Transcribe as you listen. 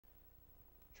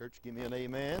Church, give me an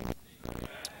amen.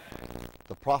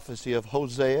 The prophecy of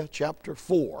Hosea, chapter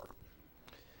 4.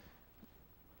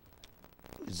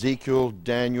 Ezekiel,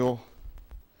 Daniel,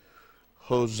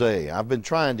 Hosea. I've been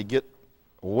trying to get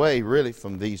away, really,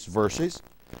 from these verses,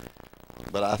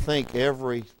 but I think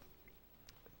every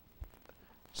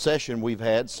session we've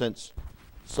had since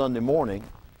Sunday morning,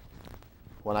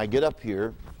 when I get up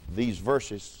here, these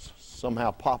verses somehow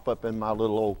pop up in my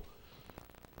little old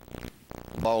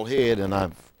bald head, and I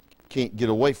can't get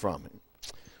away from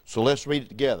it. So let's read it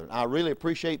together. I really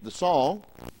appreciate the song,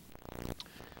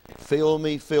 Fill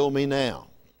Me Now.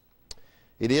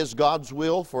 It is God's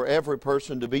will for every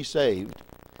person to be saved.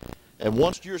 And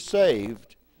once you're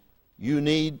saved, you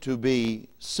need to be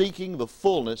seeking the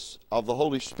fullness of the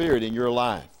Holy Spirit in your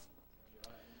life.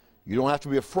 You don't have to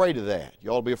be afraid of that.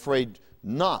 You ought to be afraid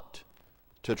not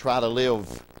to try to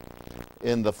live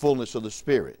in the fullness of the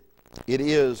Spirit. It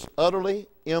is utterly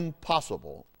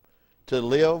impossible to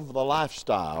live the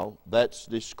lifestyle that's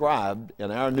described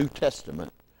in our New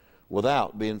Testament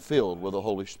without being filled with the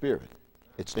Holy Spirit.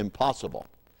 It's impossible.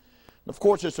 And of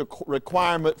course, it's a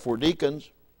requirement for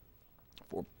deacons,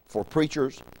 for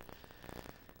preachers,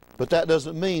 but that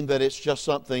doesn't mean that it's just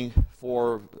something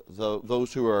for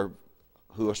those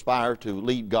who aspire to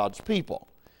lead God's people.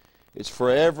 It's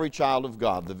for every child of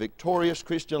God. The victorious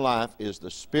Christian life is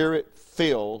the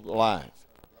Spirit-filled life.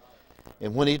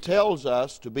 And when he tells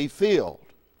us to be filled,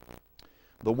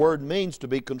 the word means to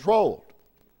be controlled.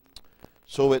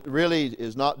 So it really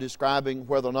is not describing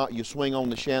whether or not you swing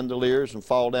on the chandeliers and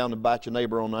fall down and bite your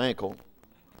neighbor on the ankle.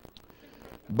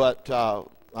 But,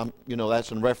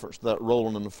 that's in reference to that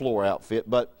rolling on the floor outfit.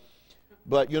 But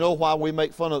you know why we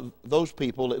make fun of those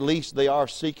people? At least they are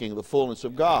seeking the fullness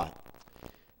of God.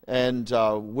 And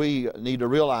we need to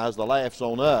realize the laugh's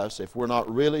on us if we're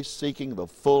not really seeking the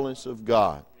fullness of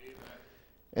God.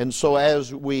 And so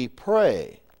as we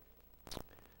pray,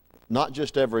 not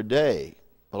just every day,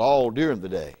 but all during the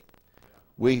day,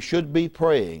 we should be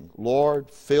praying,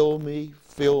 Lord, fill me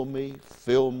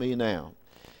now.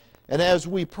 And as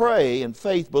we pray in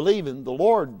faith believing, the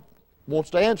Lord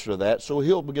wants to answer that, so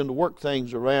He'll begin to work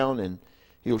things around, and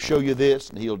He'll show you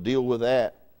this and He'll deal with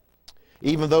that.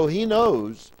 Even though He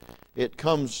knows it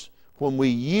comes when we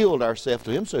yield ourselves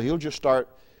to Him, so He'll just start,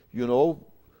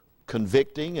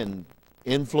 convicting and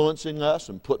influencing us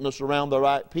and putting us around the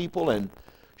right people and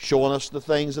showing us the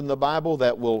things in the Bible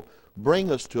that will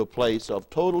bring us to a place of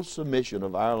total submission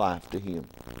of our life to Him.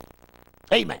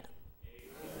 Amen.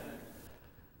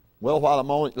 Well, while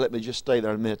I'm on it, let me just stay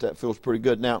there a minute. That feels pretty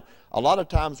good. Now, a lot of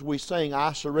times we sing,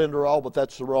 I surrender all, but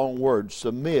that's the wrong word.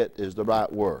 Submit is the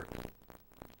right word.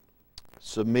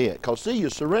 Submit. Because, see,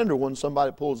 you surrender when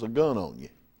somebody pulls a gun on you.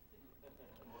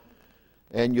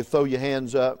 And you throw your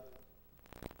hands up.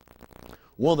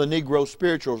 One of the Negro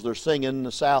spirituals they're singing in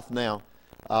the South now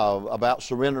about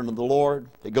surrendering to the Lord,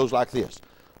 it goes like this.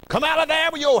 Come out of there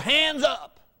with your hands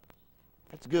up.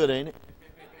 That's good, ain't it?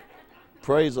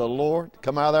 Praise the Lord.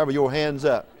 Come out of there with your hands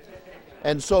up.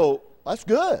 And so, that's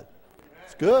good.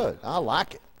 It's good. I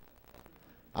like it.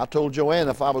 I told Joanne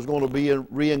if I was going to be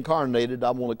reincarnated, I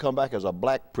want to come back as a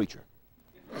black preacher.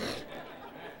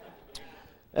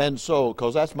 And so,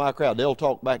 because that's my crowd, they'll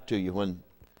talk back to you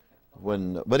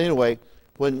but anyway,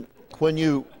 when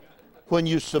you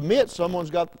submit,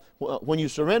 when you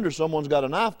surrender, someone's got a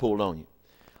knife pulled on you.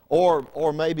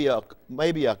 Or maybe a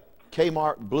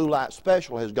Kmart blue light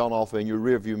special has gone off in your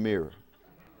rearview mirror.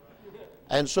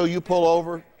 And so you pull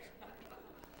over.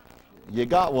 You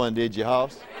got one, did you,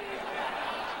 Hoss?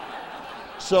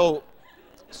 So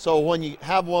when you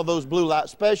have one of those blue light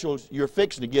specials, you're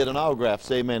fixing to get an autograph.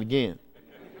 Say amen again.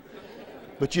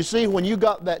 But you see, when you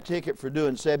got that ticket for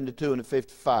doing 72 and a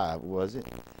 55, was it?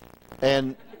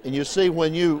 And you see,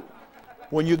 when you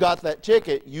got that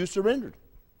ticket, you surrendered.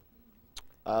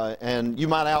 And you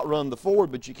might outrun the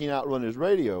Ford, but you can't outrun his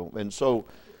radio. And so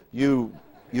you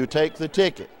take the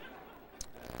ticket.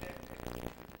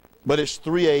 But it's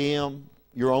 3 a.m.,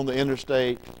 you're on the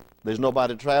interstate, there's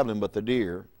nobody traveling but the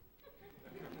deer.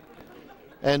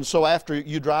 And so after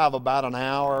you drive about an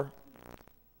hour,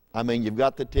 you've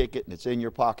got the ticket and it's in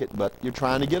your pocket, but you're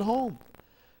trying to get home.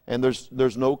 And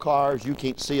there's no cars, you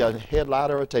can't see a headlight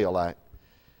or a tail light.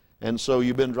 And so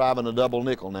you've been driving a double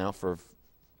nickel now for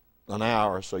an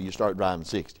hour, so you start driving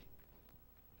 60.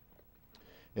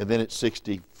 And then it's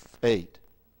 68.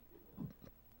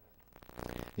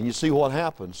 And you see what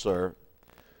happened, sir.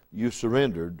 You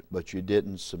surrendered, but you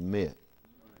didn't submit.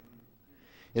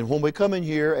 And when we come in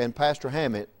here and Pastor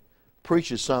Hammett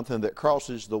preaches something that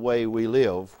crosses the way we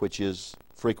live, which is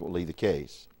frequently the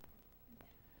case,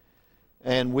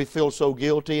 and we feel so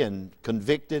guilty and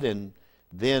convicted, and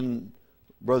Then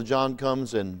Brother John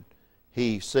comes and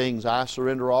he sings, I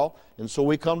surrender all. And so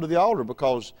we come to the altar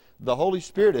because the Holy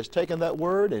Spirit has taken that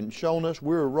word and shown us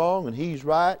we're wrong and He's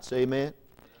right. Say amen.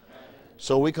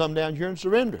 So we come down here and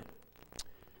surrender.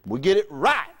 We get it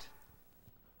right.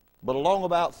 But along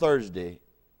about Thursday,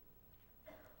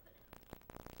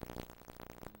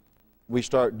 we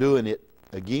start doing it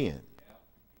again.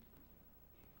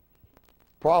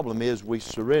 Problem is we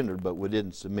surrendered, but we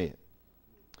didn't submit.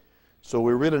 So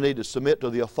we really need to submit to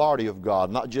the authority of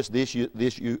God, not just this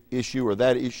issue or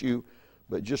that issue,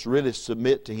 but just really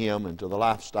submit to Him and to the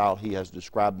lifestyle He has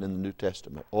described in the New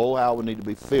Testament. Oh, how we need to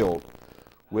be filled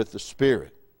with the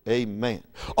Spirit. Amen.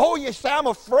 Oh, yes, I'm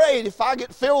afraid if I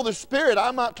get filled with the Spirit,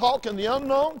 I might talk in the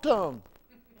unknown tongue.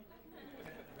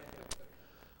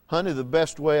 Honey, the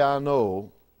best way I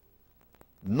know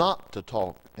not to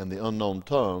talk in the unknown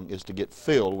tongue is to get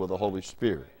filled with the Holy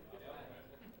Spirit.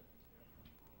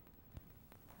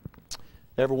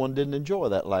 Everyone didn't enjoy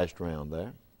that last round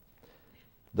there.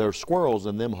 There are squirrels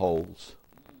in them holes.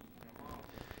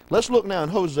 Let's look now in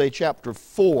Hosea chapter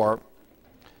 4.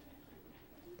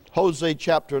 Hosea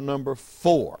chapter number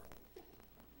 4.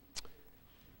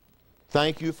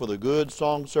 Thank you for the good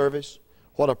song service.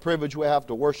 What a privilege we have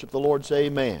to worship the Lord. Say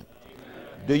amen.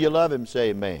 Amen. Do you love Him?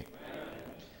 Say amen. Amen.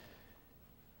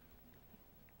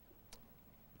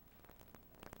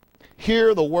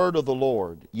 Hear the word of the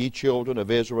Lord, ye children of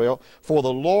Israel, for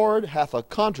the Lord hath a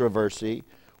controversy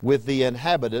with the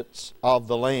inhabitants of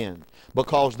the land,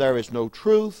 because there is no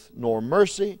truth, nor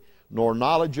mercy, nor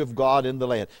knowledge of God in the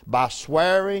land. By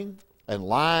swearing and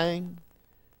lying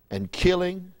and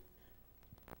killing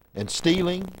and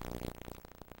stealing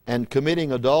and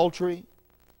committing adultery,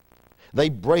 they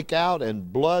break out,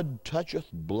 and blood toucheth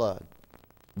blood.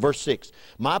 Verse 6,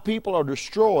 my people are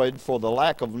destroyed for the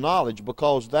lack of knowledge,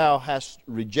 because thou hast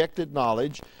rejected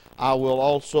knowledge, I will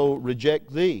also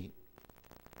reject thee.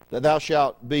 That thou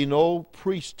shalt be no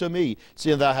priest to me,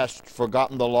 seeing thou hast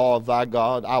forgotten the law of thy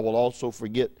God, I will also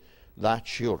forget thy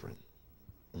children.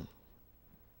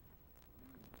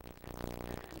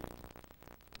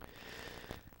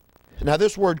 Now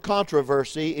this word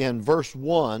controversy in verse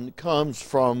 1 comes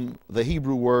from the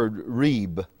Hebrew word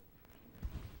reeb.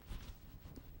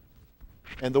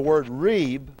 And the word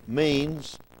reeb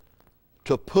means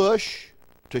to push,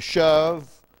 to shove,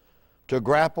 to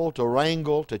grapple, to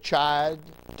wrangle, to chide,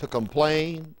 to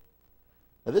complain.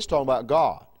 Now this is talking about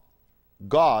God.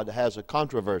 God has a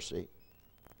controversy.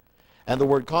 And the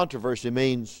word controversy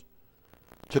means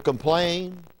to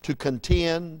complain, to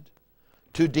contend,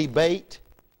 to debate,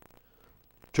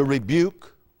 to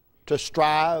rebuke, to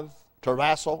strive, to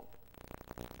wrestle.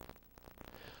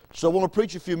 So I want to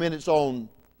preach a few minutes on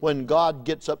when God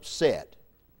gets upset.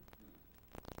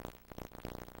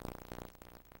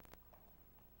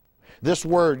 This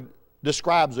word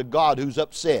describes a God who's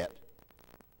upset.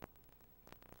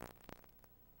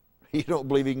 You don't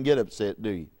believe He can get upset, do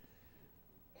you?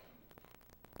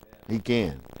 He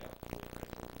can.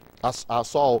 I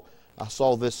saw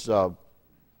this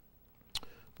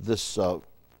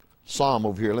psalm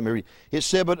over here. Let me read. It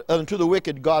said, but unto the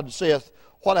wicked God saith,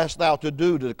 what hast thou to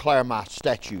do to declare my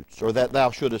statutes, or that thou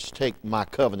shouldest take my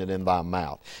covenant in thy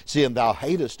mouth? Seeing thou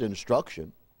hatest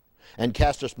instruction, and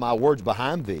castest my words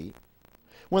behind thee.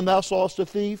 When thou sawest a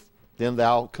thief, then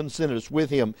thou consentest with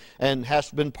him, and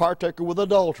hast been partaker with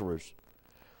adulterers.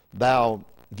 Thou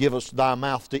givest thy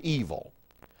mouth to evil,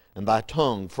 and thy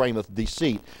tongue frameth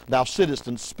deceit. Thou sittest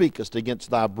and speakest against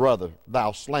thy brother.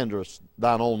 Thou slanderest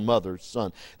thine own mother's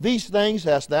son. These things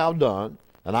hast thou done,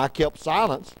 and I kept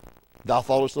silence. Thou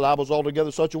thoughtest that I was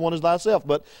altogether such a one as thyself,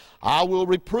 but I will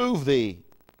reprove thee,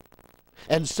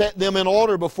 and set them in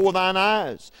order before thine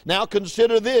eyes. Now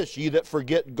consider this, ye that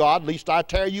forget God, lest I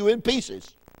tear you in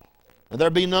pieces, and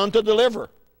there be none to deliver.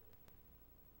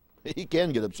 He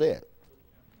can get upset.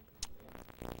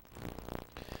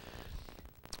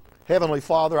 Heavenly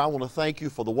Father, I want to thank you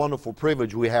for the wonderful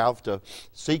privilege we have to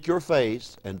seek your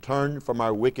face and turn from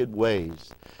our wicked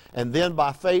ways. And then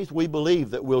by faith we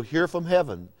believe that we'll hear from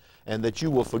heaven, and that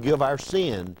you will forgive our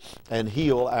sin and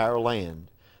heal our land.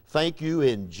 Thank you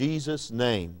in Jesus'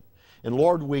 name. And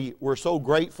Lord, we're so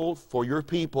grateful for your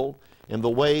people in the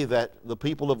way that the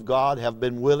people of God have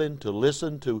been willing to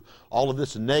listen to all of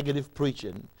this negative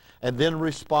preaching, and then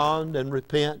respond and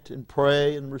repent and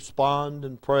pray and respond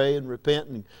and pray and repent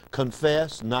and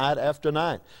confess night after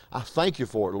night. I thank you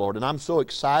for it, Lord, and I'm so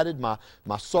excited. My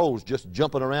soul's just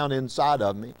jumping around inside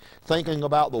of me, thinking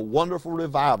about the wonderful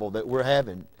revival that we're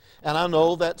having. And I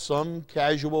know that some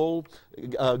casual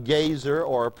gazer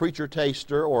or a preacher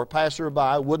taster or a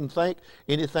passerby wouldn't think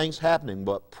anything's happening,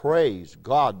 but praise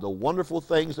God, the wonderful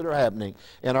things that are happening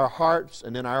in our hearts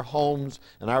and in our homes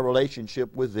and our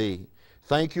relationship with Thee.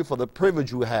 Thank You for the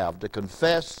privilege we have to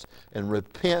confess and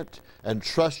repent and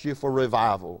trust You for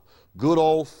revival. Good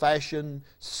old-fashioned,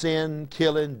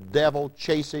 sin-killing,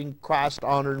 devil-chasing,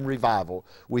 Christ-honoring revival.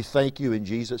 We thank You in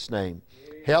Jesus' name.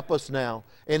 Help us now.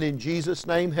 And in Jesus'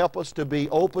 name, help us to be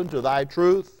open to Thy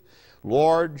truth.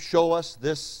 Lord, show us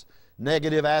this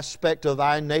negative aspect of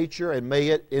Thy nature, and may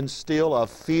it instill a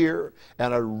fear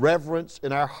and a reverence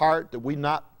in our heart that we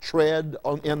not tread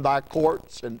in Thy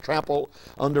courts and trample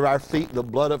under our feet the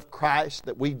blood of Christ,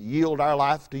 that we yield our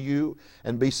life to You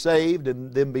and be saved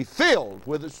and then be filled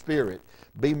with the Spirit.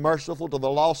 Be merciful to the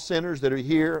lost sinners that are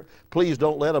here. Please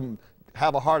don't let them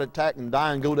have a heart attack and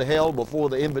die and go to hell before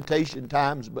the invitation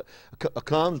comes,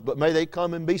 but may they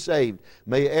come and be saved.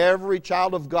 May every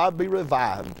child of God be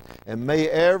revived, and may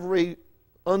every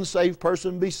unsaved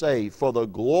person be saved for the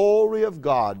glory of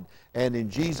God, and in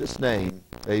Jesus' name,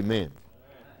 amen.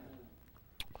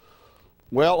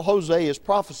 Well, Hosea is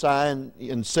prophesying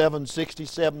in 760,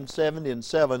 770, and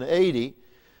 780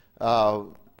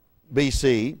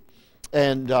 BC,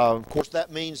 and of course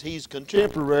that means he's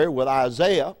contemporary with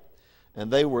Isaiah. And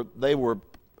they were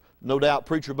no doubt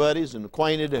preacher buddies and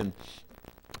acquainted and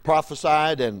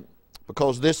prophesied, and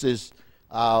because this is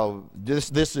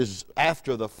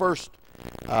after the first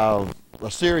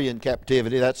Assyrian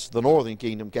captivity, that's the northern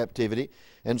kingdom captivity,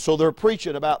 and so they're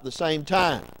preaching about the same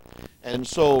time. And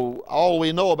so all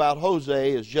we know about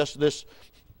Hosea is just this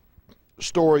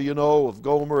story, you know, of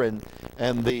Gomer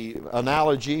and the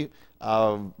analogy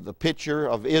of the picture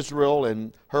of Israel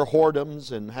and her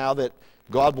whoredoms and how that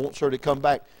God wants her to come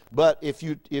back. But if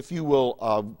you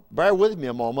will bear with me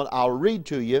a moment, I'll read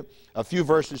to you a few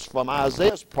verses from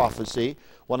Isaiah's prophecy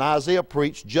when Isaiah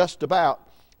preached just about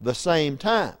the same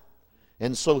time.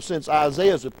 And so since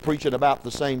Isaiah's preaching about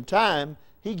the same time,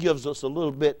 he gives us a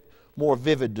little bit more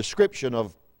vivid description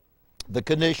of the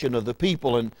condition of the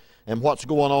people and what's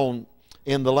going on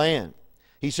in the land.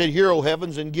 He said, "Hear, O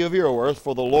heavens, and give ear, O earth,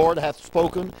 for the Lord hath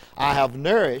spoken. I have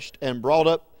nourished and brought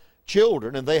up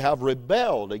children, and they have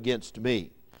rebelled against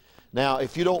me." Now,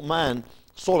 if you don't mind,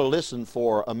 sort of listen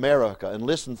for America and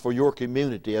listen for your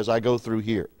community as I go through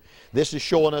here. This is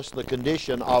showing us the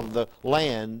condition of the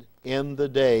land in the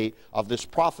day of this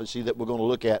prophecy that we're going to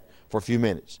look at for a few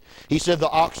minutes. He said, "The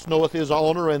ox knoweth his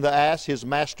owner, and the ass his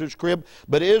master's crib,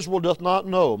 but Israel doth not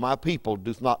know, my people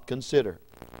doth not consider.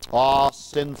 Ah,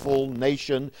 sinful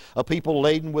nation, a people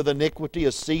laden with iniquity,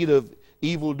 a seed of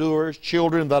evildoers,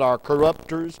 children that are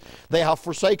corrupters. They have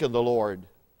forsaken the Lord."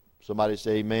 Somebody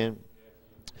say amen.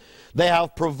 "They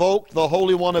have provoked the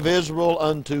Holy One of Israel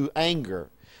unto anger.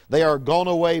 They are gone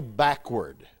away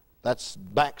backward." That's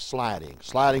backsliding,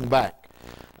 sliding back.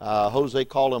 Hosea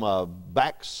called him a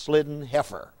backslidden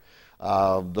heifer.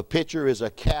 The picture is a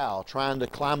cow trying to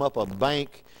climb up a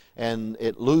bank, and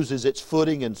it loses its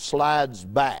footing and slides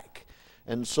back.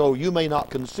 And so you may not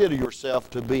consider yourself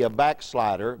to be a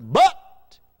backslider,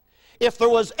 but if there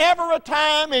was ever a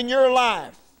time in your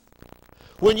life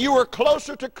when you were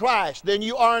closer to Christ than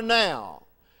you are now,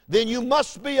 then you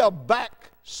must be a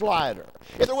backslider.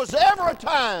 If there was ever a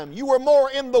time you were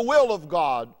more in the will of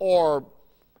God, or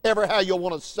ever how you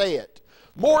want to say it,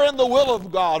 more in the will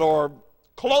of God or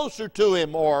closer to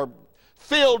Him or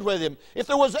filled with Him, if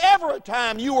there was ever a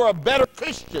time you were a better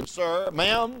Christian, sir,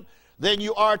 ma'am, than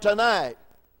you are tonight,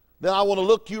 then I want to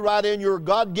look you right in your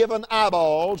God-given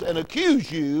eyeballs and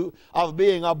accuse you of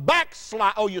being a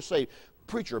backslider. Oh, you say,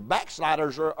 "Preacher,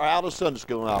 backsliders are out of Sunday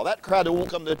school and all. That crowd that won't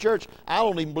come to church, I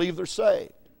don't even believe they're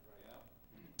saved."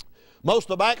 Most of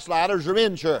the backsliders are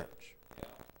in church.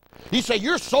 You say,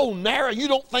 "You're so narrow, you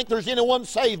don't think there's anyone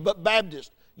saved but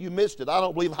Baptists." You missed it. I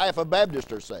don't believe half of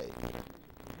Baptists are saved.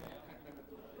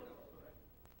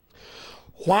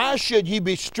 "Why should ye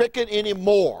be stricken any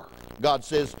more?" God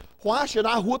says, "Why should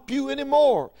I whip you any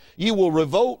more? Ye will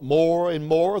revolt more and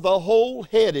more. The whole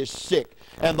head is sick,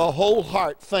 and the whole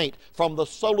heart faint. From the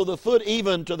sole of the foot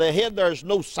even to the head there is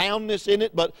no soundness in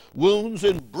it, but wounds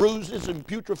and bruises and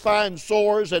putrefying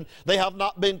sores, and they have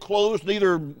not been closed,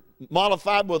 neither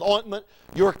mollified with ointment.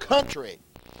 Your country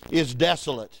is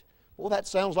desolate." Well, that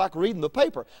sounds like reading the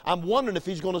paper. I'm wondering if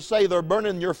he's going to say they're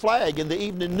burning your flag in the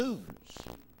evening news.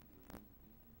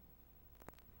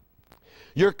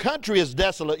 Your country is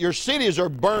desolate. Your cities are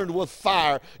burned with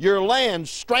fire. Your land,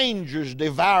 strangers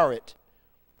devour it.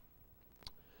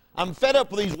 I'm fed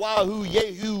up with these Wahoo,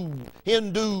 Yahoo,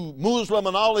 Hindu, Muslim,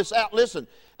 and all this out. Listen,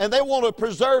 and they want to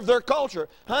preserve their culture.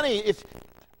 Honey,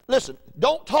 listen,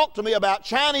 don't talk to me about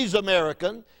Chinese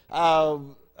American,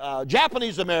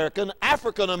 Japanese American,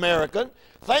 African American.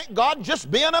 Thank God,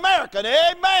 just be an American.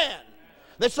 Amen.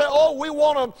 They say, oh, we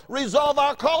want to resolve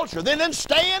our culture. Then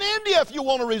stay in India if you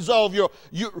want to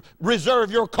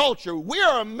reserve your culture. We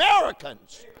are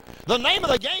Americans. The name of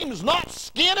the game is not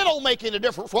skin. It don't make any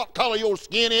difference what color your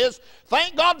skin is.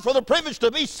 Thank God for the privilege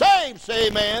to be saved. Say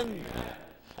amen.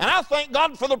 And I thank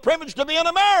God for the privilege to be an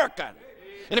American.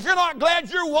 And if you're not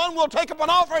glad you're one, we'll take up an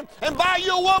offering and buy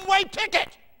you a one-way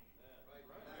ticket.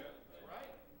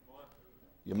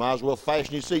 You might as well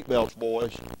fasten your seatbelts,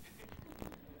 boys.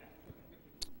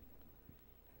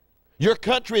 Your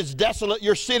country is desolate.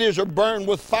 Your cities are burned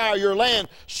with fire. Your land,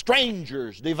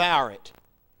 strangers devour it.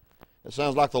 It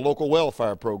sounds like the local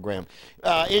welfare program.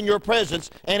 In your presence,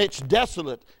 and it's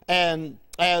desolate and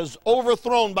as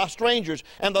overthrown by strangers.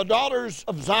 And the daughter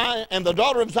of Zion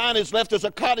is left as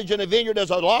a cottage and a vineyard, as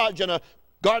a lodge and a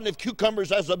garden of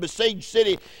cucumbers, as a besieged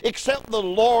city. Except the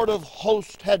Lord of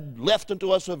hosts had left unto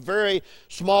us a very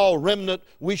small remnant,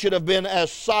 we should have been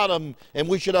as Sodom, and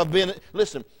we should have been.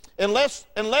 Listen.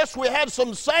 Unless we had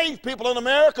some saved people in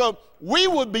America, we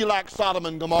would be like Sodom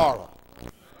and Gomorrah.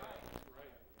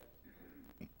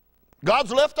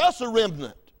 God's left us a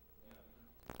remnant.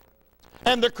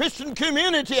 And the Christian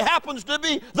community happens to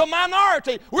be the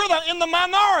minority. We're in the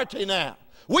minority now.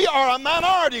 We are a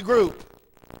minority group.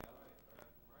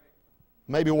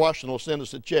 Maybe Washington will send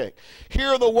us a check.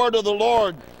 Hear the word of the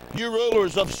Lord, you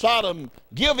rulers of Sodom.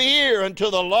 Give ear unto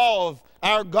the law of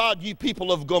our God, ye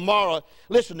people of Gomorrah.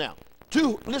 Listen now.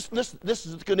 Listen, this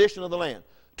is the condition of the land.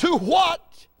 To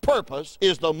what purpose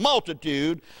is the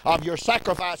multitude of your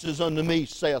sacrifices unto me,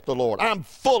 saith the Lord? I'm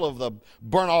full of the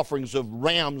burnt offerings of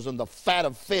rams and the fat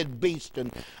of fed beasts,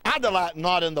 and I delight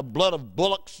not in the blood of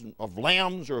bullocks, and of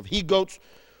lambs, or of he-goats.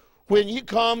 When ye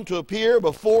come to appear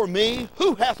before me,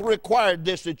 who hath required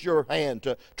this at your hand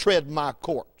to tread my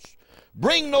courts?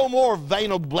 Bring no more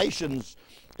vain oblations.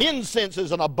 Incense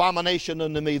is an abomination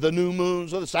unto me. The new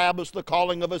moons of the Sabbaths, the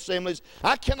calling of assemblies,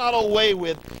 I cannot away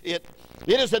with it.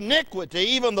 It is iniquity,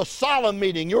 even the solemn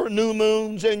meeting, your new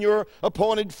moons and your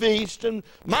appointed feast, and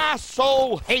my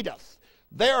soul hateth.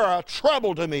 They are a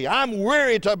trouble to me. I'm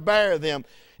weary to bear them.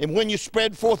 And when you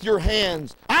spread forth your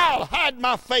hands, I'll hide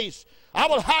my face. I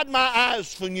will hide my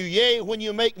eyes from you. Yea, when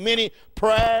you make many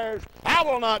prayers, I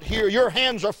will not hear. Your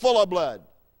hands are full of blood.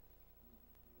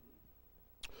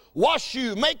 Wash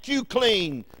you, make you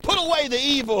clean. Put away the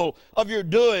evil of your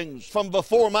doings from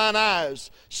before mine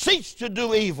eyes. Cease to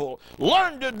do evil.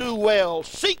 Learn to do well.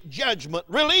 Seek judgment.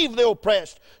 Relieve the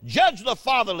oppressed. Judge the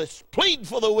fatherless. Plead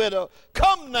for the widow.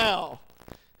 Come now.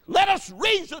 Let us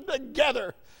reason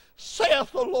together,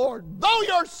 saith the Lord. Though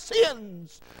your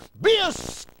sins be as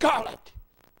scarlet.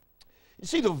 You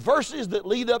see, the verses that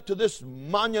lead up to this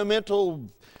monumental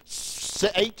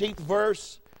 18th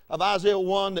verse of Isaiah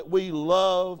 1 that we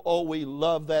love. Oh, we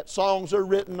love that. Songs are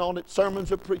written on it. Sermons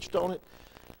are preached on it.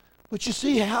 But you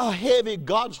see how heavy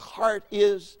God's heart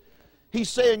is. He's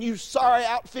saying, you sorry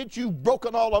outfit, you've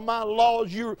broken all of my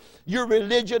laws. Your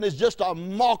religion is just a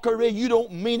mockery. You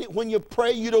don't mean it when you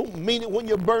pray. You don't mean it when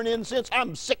you burn incense.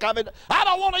 I'm sick of it. I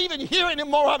don't want to even hear any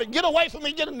more of it. Get away from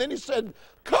me. And then he said,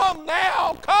 come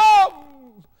now, come.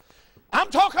 I'm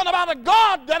talking about a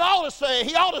God that ought to say,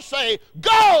 he ought to say,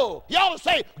 go. He ought to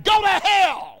say, go to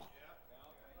hell.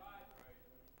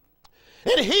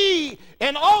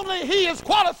 And only he is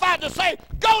qualified to say,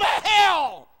 go to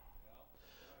hell.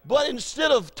 But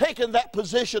instead of taking that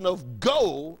position of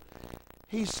go,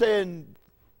 he's saying,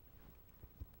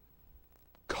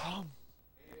 come.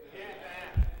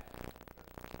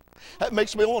 That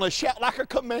makes me want to shout like a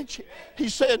Comanche. He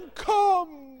said, come,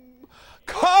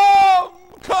 come.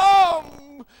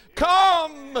 Come,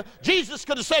 come. Jesus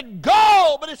could have said,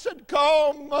 go, but he said,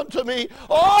 come unto me.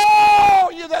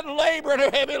 Oh, you that labor and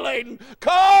are heavy laden,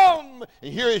 come.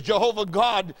 And here is Jehovah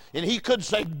God, and he could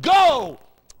say, go,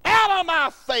 out of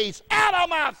my face, out of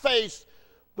my face.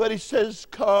 But he says,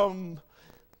 come,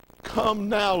 come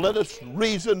now, let us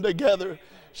reason together,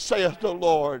 saith the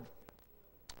Lord.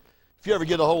 If you ever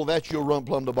get a hold of that, you'll run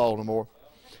plumb to Baltimore.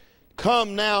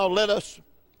 Come now, let us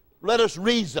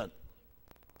reason.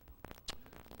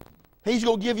 He's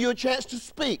going to give you a chance to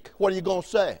speak. What are you going to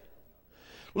say?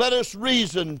 Let us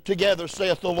reason together,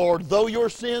 saith the Lord. Though your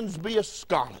sins be as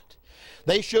scarlet,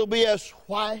 they shall be as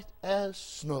white as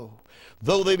snow.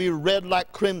 Though they be red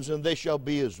like crimson, they shall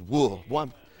be as wool. Well,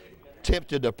 I'm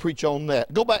tempted to preach on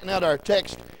that. Go back now to our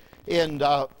text in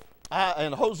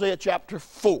Hosea chapter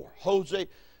 4. Hosea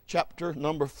chapter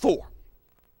number 4.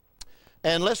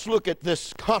 And let's look at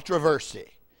this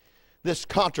controversy. This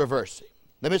controversy.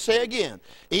 Let me say again,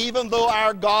 even though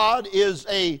our God is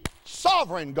a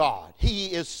sovereign God, He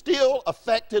is still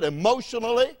affected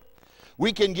emotionally.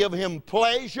 We can give Him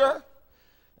pleasure,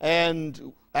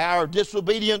 and our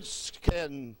disobedience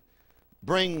can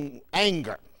bring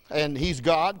anger, and He's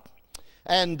God.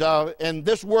 And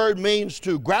this word means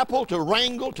to grapple, to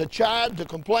wrangle, to chide, to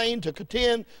complain, to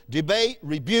contend, debate,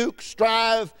 rebuke,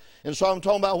 strive. And so I'm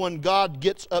talking about when God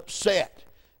gets upset.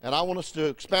 And I want us to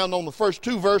expound on the first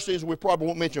two verses. We probably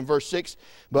won't mention verse 6,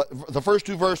 but the first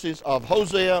two verses of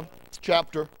Hosea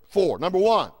chapter 4. Number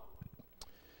 1,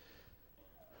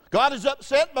 God is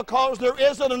upset because there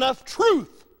isn't enough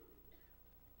truth.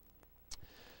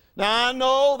 Now, I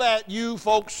know that you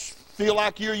folks feel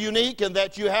like you're unique and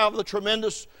that you have the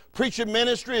tremendous preaching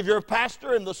ministry of your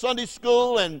pastor and the Sunday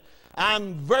school, and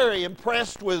I'm very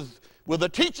impressed with the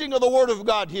teaching of the Word of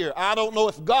God here. I don't know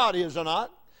if God is or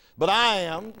not, but I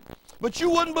am. But you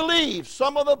wouldn't believe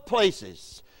some of the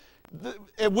places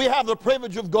we have the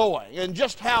privilege of going and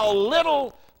just how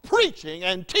little preaching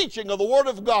and teaching of the Word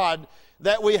of God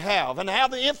that we have, and how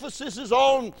the emphasis is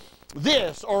on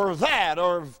this or that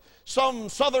or some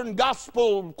Southern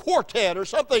gospel quartet or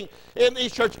something in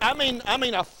these churches. I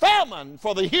mean a famine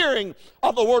for the hearing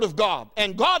of the Word of God,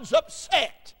 and God's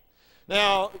upset.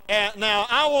 Now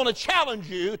I want to challenge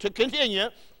you to continue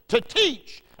to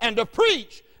teach and to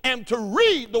preach and to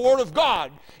read the Word of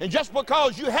God. And just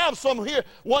because you have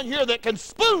one here that can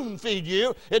spoon feed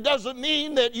you, it doesn't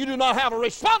mean that you do not have a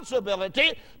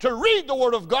responsibility to read the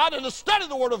Word of God and to study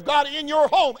the Word of God in your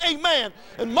home. Amen.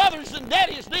 And mothers and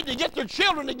daddies need to get their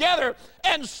children together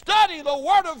and study the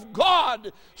Word of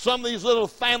God. Some of these little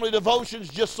family devotions,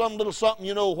 just some little something,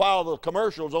 while the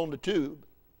commercial's on the tube.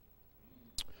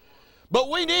 But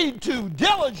we need to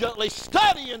diligently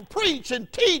study and preach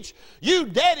and teach. You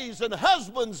daddies and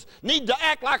husbands need to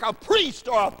act like a priest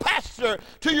or a pastor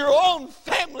to your own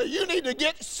family. You need to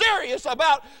get serious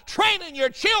about training your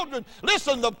children.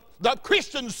 Listen, the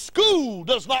Christian school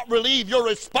does not relieve your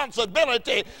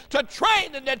responsibility to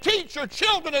train and to teach your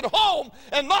children at home,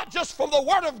 and not just from the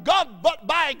Word of God, but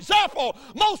by example.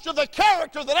 Most of the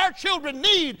character that our children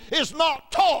need is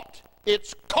not taught,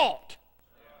 it's caught.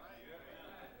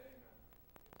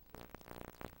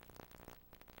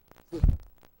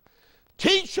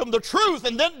 Teach them the truth,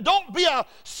 and then don't be a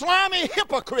slimy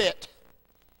hypocrite.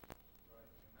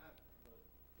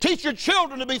 Teach your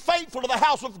children to be faithful to the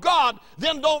house of God,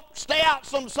 then don't stay out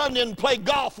some Sunday and play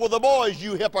golf with the boys,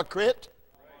 you hypocrite.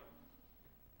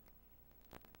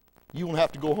 You won't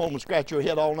have to go home and scratch your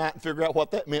head all night and figure out what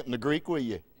that meant in the Greek, will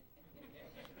you?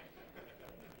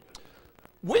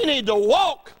 We need to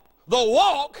walk the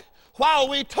walk while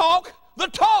we talk the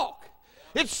talk.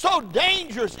 It's so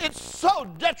dangerous, it's so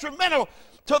detrimental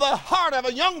to the heart of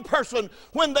a young person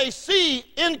when they see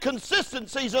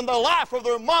inconsistencies in the life of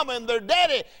their mama and their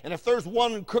daddy. And if there's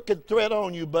one crooked thread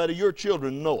on you, buddy, your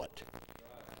children know it.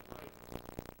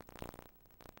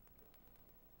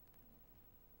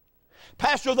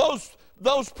 Pastor,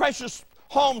 those precious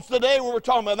homes today we were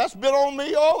talking about, that's been on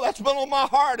me, that's been on my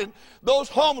heart. And those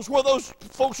homes where those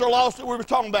folks are lost that we were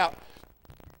talking about,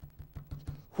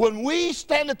 when we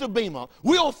stand at the bema,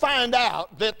 we'll find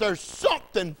out that there's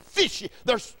something fishy.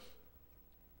 There's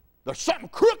something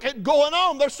crooked going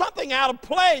on. There's something out of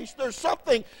place. There's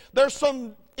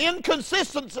some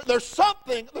inconsistency. There's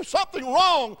something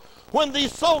wrong when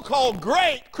these so-called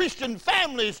great Christian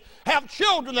families have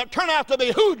children that turn out to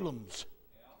be hoodlums.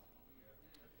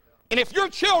 And if your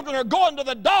children are going to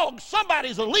the dogs,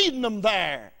 somebody's leading them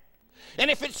there. And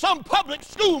if it's some public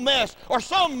school mess or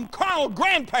some carnal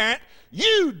grandparent,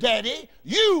 you daddy,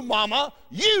 you mama,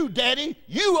 you daddy,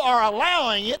 you are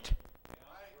allowing it.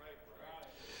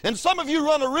 And some of you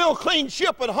run a real clean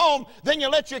ship at home, then you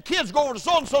let your kids go over to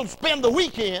so-and-so and spend the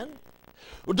weekend.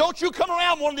 Well, don't you come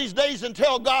around one of these days and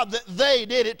tell God that they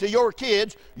did it to your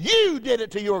kids. You did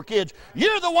it to your kids.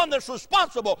 You're the one that's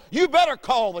responsible. You better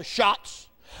call the shots.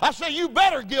 I say you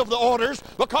better give the orders,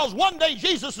 because one day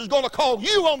Jesus is going to call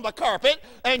you on the carpet,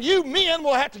 and you men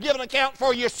will have to give an account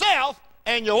for yourself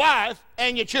and your wife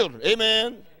and your children.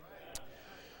 Amen?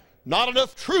 Not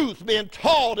enough truth being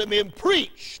taught and being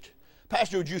preached.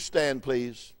 Pastor, would you stand,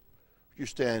 please? Would you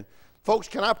stand? Folks,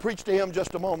 can I preach to him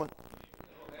just a moment?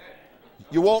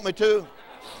 You want me to?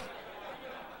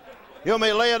 You want me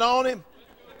to lay it on him?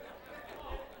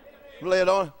 Lay it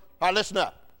on him? All right, listen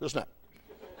up. Listen up.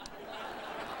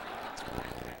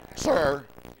 Sir,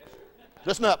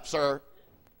 listen up, sir.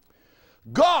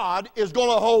 God is going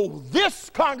to hold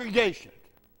this congregation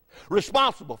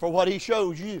responsible for what he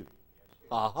shows you.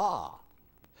 Aha.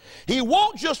 He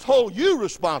won't just hold you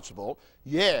responsible,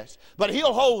 yes, but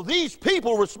he'll hold these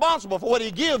people responsible for what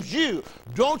he gives you.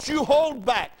 Don't you hold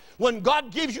back. When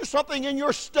God gives you something in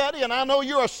your study, and I know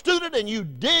you're a student and you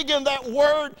dig in that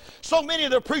word, so many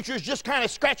of the preachers just kind of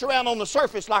scratch around on the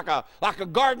surface like a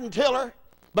garden tiller.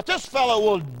 But this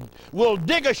fellow will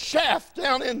dig a shaft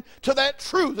down into that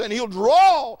truth, and he'll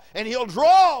draw, and he'll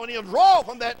draw, and he'll draw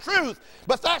from that truth.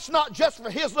 But that's not just for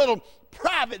his little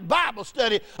private Bible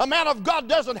study. A man of God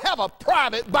doesn't have a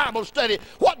private Bible study.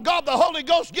 What God the Holy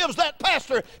Ghost gives that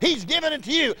pastor, he's giving it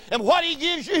to you. And what he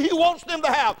gives you, he wants them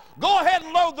to have. Go ahead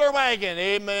and load their wagon.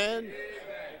 Amen.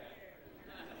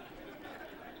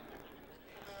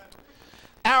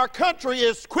 Our country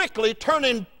is quickly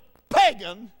turning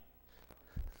pagan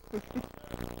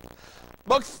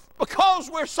because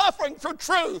we're suffering for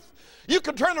truth. You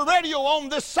can turn the radio on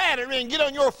this Saturday and get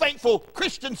on your faithful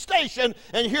Christian station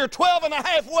and hear 12 and a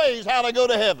half ways how to go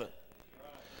to heaven.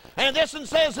 And this one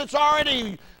says it's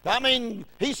already,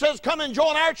 he says, come and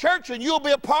join our church and you'll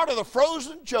be a part of the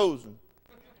frozen chosen.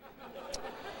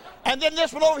 And then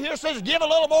this one over here says, give a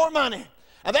little more money.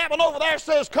 And that one over there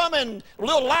says, come and a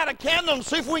little light a candle and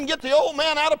see if we can get the old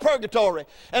man out of purgatory.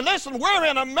 And listen, we're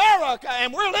in America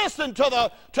and we're listening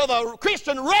to the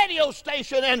Christian radio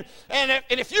station. And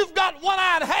if you've got one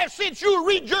eye and a half sense, you'll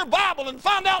read your Bible and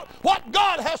find out what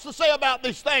God has to say about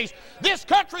these things. This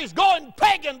country's going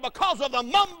pagan because of the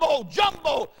mumbo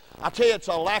jumbo. I tell you, it's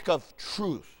a lack of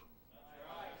truth.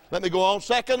 Let me go on.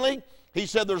 Secondly, he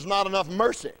said there's not enough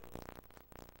mercy.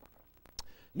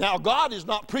 Now, God is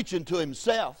not preaching to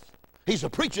himself. He's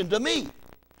preaching to me.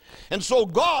 And so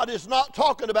God is not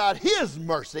talking about his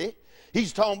mercy.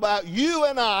 He's talking about you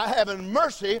and I having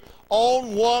mercy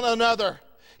on one another.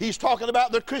 He's talking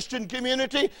about the Christian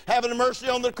community, having mercy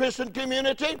on the Christian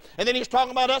community. And then he's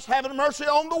talking about us having mercy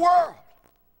on the world.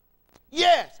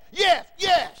 Yes, yes,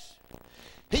 yes.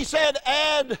 He said,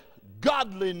 add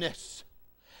godliness.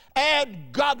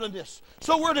 Add godliness.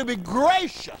 So we're to be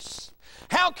gracious.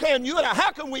 How can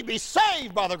we be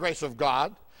saved by the grace of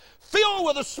God, filled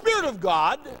with the Spirit of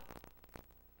God,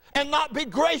 and not be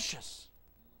gracious?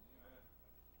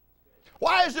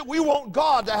 Why is it we want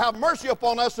God to have mercy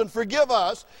upon us and forgive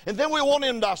us, and then we want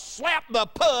him to slap the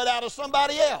pud out of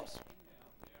somebody else?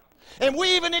 And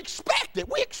we even expect it.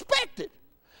 We expect it.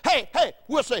 Hey,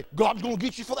 we'll say, God's going to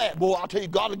get you for that. Boy, I'll tell you,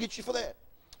 God will get you for that.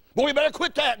 Boy, you better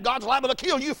quit that. God's liable to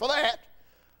kill you for that.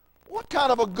 What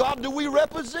kind of a God do we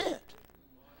represent?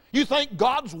 You think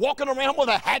God's walking around with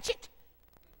a hatchet?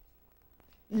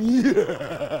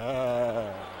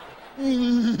 Yeah.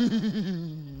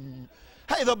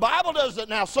 Hey, the Bible does it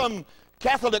now. Some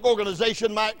Catholic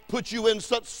organization might put you in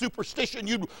such superstition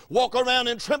you'd walk around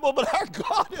and tremble, but our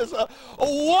God is a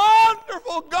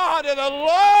wonderful God and a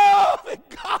loving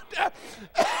God.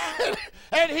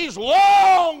 And he's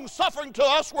long suffering to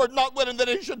us, we're not willing that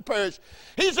he should perish.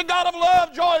 He's a God of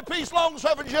love, joy, peace, long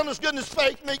suffering, gentleness, goodness,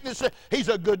 faith, meekness. He's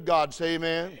a good God. Say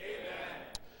amen. Amen.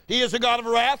 He is a God of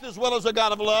wrath as well as a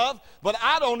God of love, but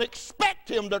I don't expect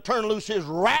him to turn loose his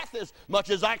wrath as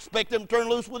much as I expect him to turn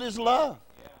loose with his love.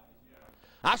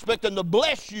 I expect him to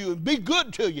bless you and be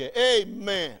good to you.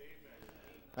 Amen.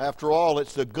 After all,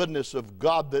 it's the goodness of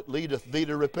God that leadeth thee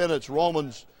to repentance.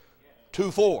 Romans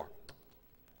 2:4.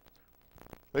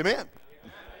 Amen.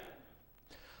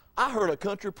 I heard a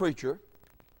country preacher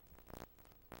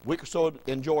a week or so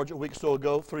in Georgia, a week or so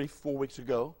ago, 3-4 weeks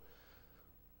ago,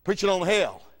 preaching on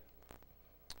hell.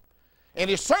 And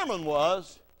his sermon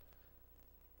was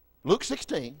Luke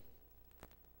 16.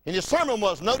 And his sermon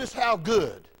was, notice how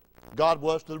good God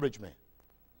was to the rich man.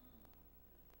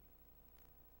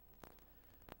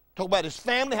 Talk about his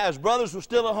family, how his brothers were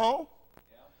still at home.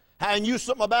 How he knew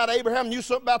something about Abraham, knew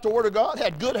something about the Word of God,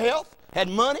 had good health, had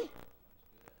money.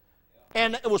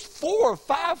 And it was 4 or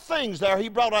 5 things there he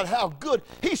brought out how good.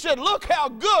 He said, look how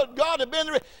good God had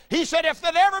been. He said, if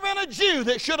there'd ever been a Jew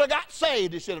that should have got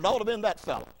saved, he said, it ought to have been that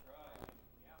fellow.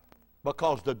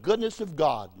 Because the goodness of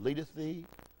God leadeth thee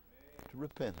to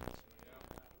repentance.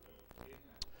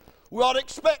 We ought to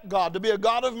expect God to be a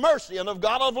God of mercy and of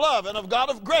God of love and of God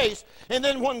of grace. And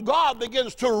then when God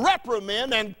begins to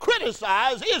reprimand and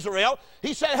criticize Israel,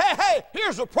 he said, hey,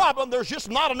 here's the problem. There's just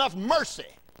not enough mercy.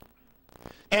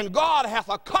 And God hath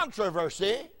a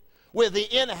controversy with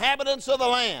the inhabitants of the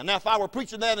land. Now, if I were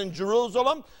preaching that in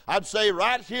Jerusalem, I'd say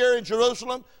right here in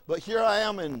Jerusalem, but here I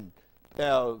am in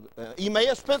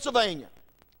Emmaus, Pennsylvania.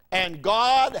 And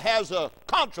God has a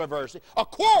controversy, a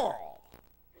quarrel,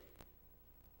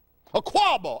 a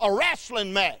quabble, a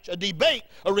wrestling match, a debate,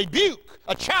 a rebuke,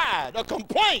 a chide, a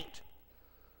complaint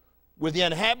with the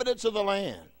inhabitants of the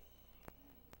land.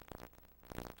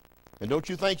 And don't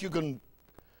you think you can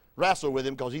wrestle with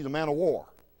him because he's a man of war.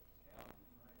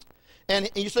 And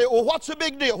you say, well, what's the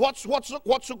big deal?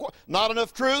 Not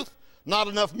enough truth, not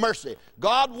enough mercy.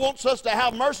 God wants us to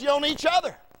have mercy on each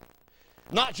other.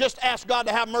 Not just ask God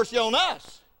to have mercy on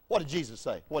us. What did Jesus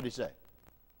say? What did he say?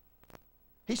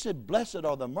 He said, blessed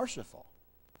are the merciful,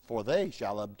 for they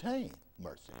shall obtain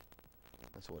mercy.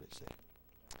 That's what he said.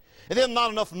 And then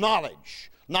not enough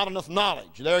knowledge. Not enough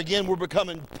knowledge. There again, we're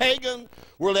becoming pagan.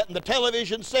 We're letting the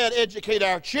television set educate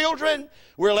our children.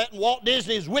 We're letting Walt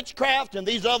Disney's witchcraft and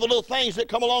these other little things that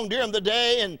come along during the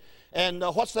day. And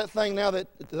what's that thing now, that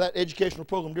educational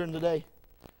program during the day?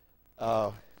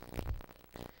 That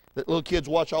little kids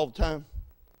watch all the time?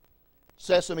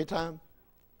 Sesame Time?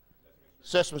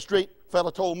 Sesame Street. A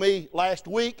fella told me last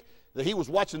week that he was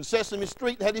watching Sesame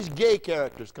Street and had these gay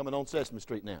characters coming on Sesame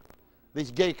Street now.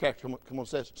 These gay characters come on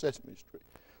Sesame Street.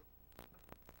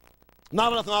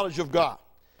 Not enough knowledge of God.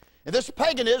 And this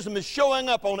paganism is showing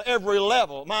up on every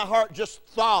level. My heart just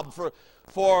throbbed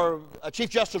for Chief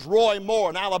Justice Roy Moore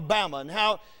in Alabama, and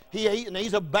how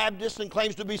he's a Baptist and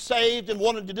claims to be saved and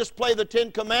wanted to display the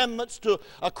 10 Commandments to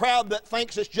a crowd that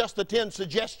thinks it's just the 10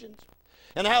 suggestions.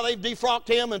 And how they've defrocked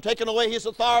him and taken away his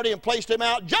authority and placed him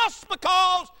out just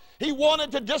because he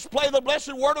wanted to display the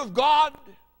blessed Word of God.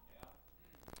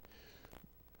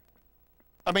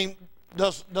 I mean,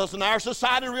 doesn't our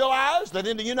society realize that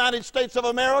in the United States of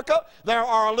America there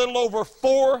are a little over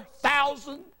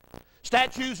 4,000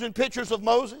 statues and pictures of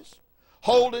Moses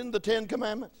holding the 10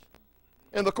 Commandments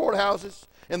in the courthouses,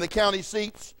 in the county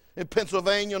seats, in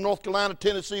Pennsylvania, North Carolina,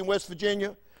 Tennessee, and West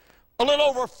Virginia? A little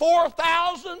over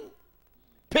 4,000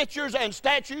 pictures and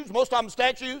statues, most of them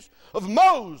statues, of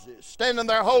Moses standing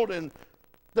there holding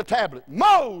the tablet.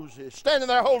 Moses standing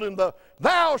there holding the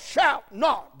thou shalt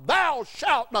not, thou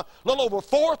shalt not. A little over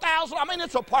 4,000. I mean,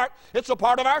 it's a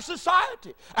part of our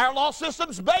society. Our law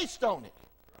system's based on it.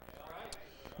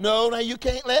 No, now you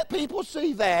can't let people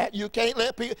see that. You can't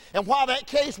let people. And while that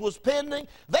case was pending,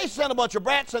 they sent a bunch of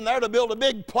brats in there to build a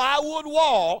big plywood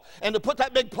wall and to put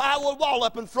that big plywood wall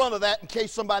up in front of that in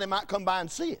case somebody might come by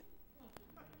and see it.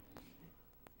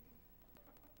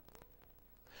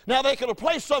 Now, they could have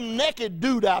placed some naked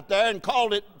dude out there and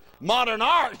called it modern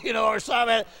art, or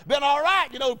something. Been all right,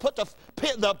 put the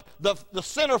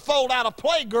centerfold out of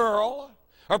Playgirl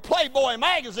or Playboy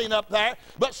magazine up there,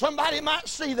 but somebody might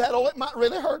see that. Oh, it might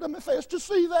really hurt them if they was to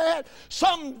see that.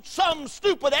 Some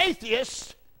stupid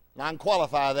atheist, and I can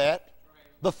qualify that,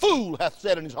 the fool hath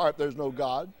said in his heart there's no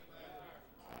God,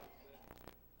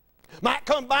 might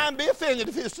come by and be offended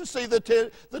if he was to see the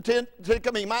 10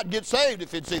 Commandments. He might get saved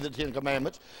if he'd see the 10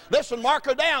 Commandments. Listen, mark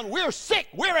her down. We're sick.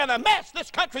 We're in a mess.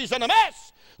 This country's in a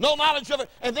mess. No knowledge of it.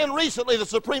 And then recently the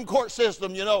Supreme Court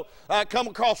system, come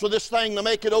across with this thing to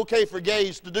make it okay for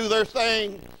gays to do their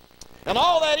thing. And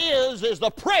all that is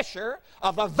the pressure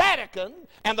of the Vatican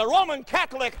and the Roman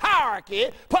Catholic hierarchy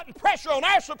putting pressure on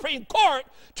our Supreme Court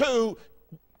to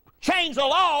change the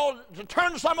law to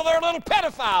turn some of their little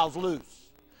pedophiles loose.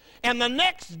 And the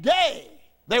next day,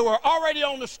 they were already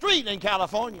on the street in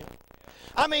California.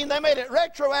 I mean, they made it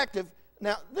retroactive.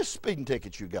 Now, this speeding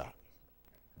ticket you got.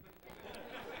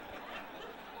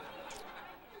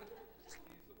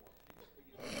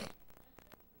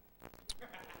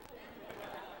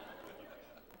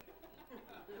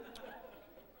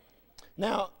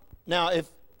 Now, if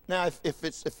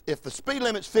the speed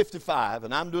limit's 55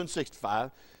 and I'm doing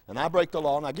 65 and I break the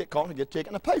law and I get caught and I get a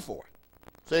ticket and I pay for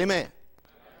it. Say amen.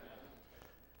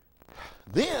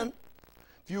 Then,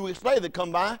 a few weeks later, they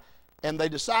come by and they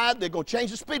decide they're going to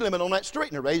change the speed limit on that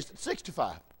street and they raised it to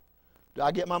 65. Do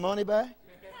I get my money back?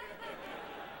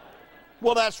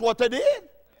 Well, that's what they did.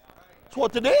 That's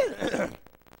what they did.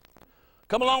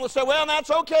 Come along and say, well, that's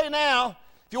okay now.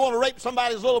 If you want to rape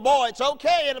somebody's little boy, it's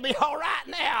okay. It'll be all right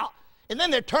now. And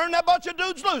then they turn that bunch of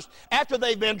dudes loose after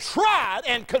they've been tried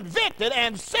and convicted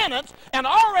and sentenced and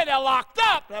already locked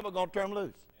up. Now we're going to turn them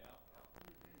loose.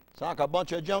 It's like a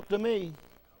bunch of junk to me.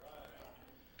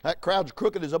 That crowd's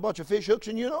crooked as a bunch of fish hooks,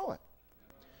 and you know it.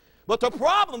 But the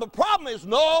problem is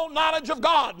no knowledge of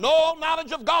God, no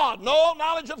knowledge of God, no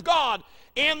knowledge of God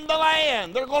in the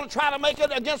land. They're going to try to make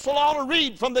it against the law to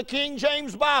read from the King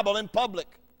James Bible in public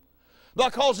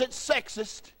because it's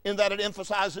sexist in that it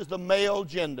emphasizes the male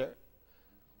gender.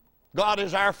 God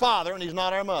is our father, and he's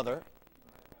not our mother.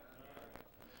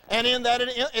 And in that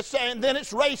then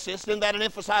it's racist in that it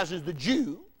emphasizes the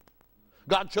Jew.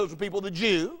 God chose the people, the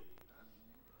Jew,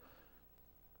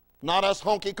 not us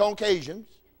honky Caucasians.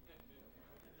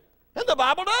 And the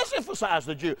Bible does emphasize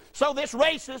the Jew. So this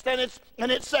racist and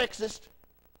it's sexist.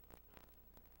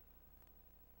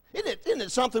 Isn't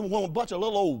it something when a bunch of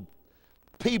little old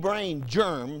pea-brain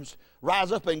germs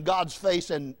rise up in God's face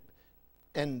and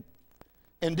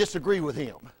disagree with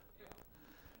him.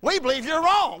 We believe you're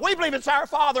wrong. We believe it's our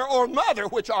Father or Mother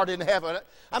which art in heaven.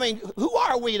 I mean, who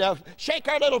are we to shake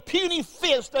our little puny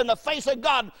fist in the face of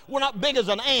God? We're not big as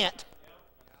an ant.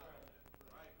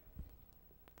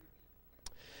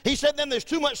 He said, then there's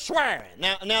too much swearing.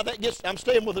 Now that gets, I'm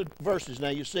staying with the verses now,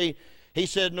 you see. He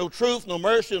said, no truth, no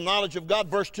mercy, no knowledge of God.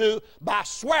 Verse 2, by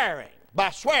swearing. By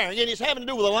swearing. And it's having to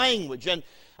do with the language. And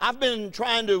I've been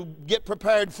trying to get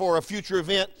prepared for a future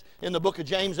event in the book of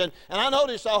James, and I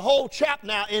noticed a whole chapter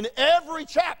now. In every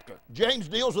chapter, James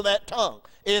deals with that tongue.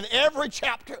 In every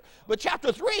chapter. But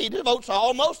chapter 3 devotes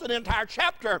almost an entire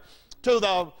chapter to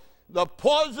the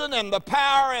poison and the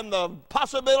power and the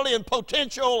possibility and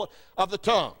potential of the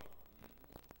tongue.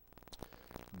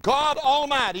 God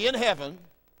Almighty in heaven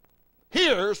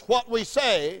hears what we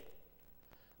say,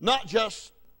 not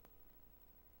just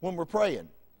when we're praying.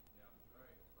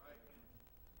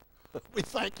 We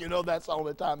think, that's the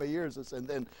only time he hears us, and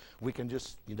then we can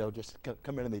just come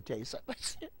in and let me tell you something.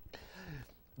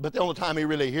 But the only time he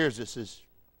really hears us is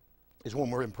when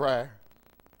we're in prayer.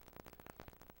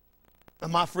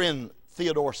 And my friend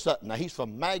Theodore Sutton, now he's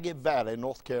from Maggie Valley,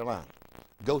 North Carolina,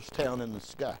 ghost town in the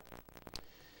sky.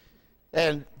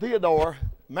 And Theodore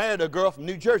married a girl from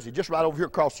New Jersey, just right over here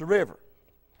across the river,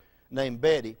 named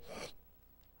Betty.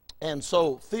 And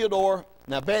so Theodore,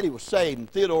 now Betty was saved, and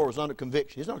Theodore was under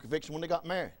conviction. He was under conviction when they got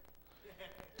married.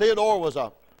 Theodore was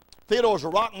a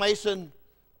rock mason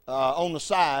on the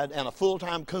side and a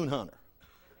full-time coon hunter.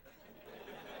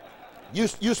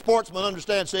 You sportsmen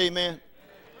understand, say amen?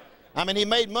 I mean, he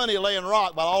made money laying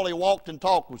rock, but all he walked and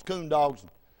talked was coon dogs.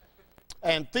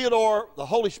 And Theodore, the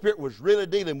Holy Spirit was really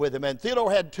dealing with him. And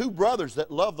Theodore had two brothers that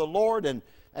loved the Lord, and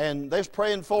they was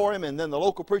praying for him, and then the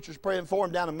local preacher's praying for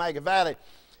him down in Maggie Valley.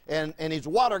 And his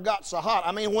water got so hot.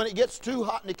 I mean, when it gets too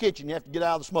hot in the kitchen, you have to get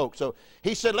out of the smoke. So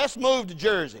he said, let's move to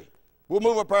Jersey. We'll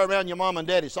move up there around your mom and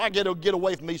daddy, so I get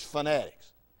away from these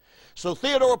fanatics. So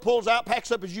Theodore pulls out,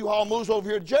 packs up his U-Haul, moves over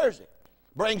here to Jersey,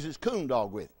 brings his coon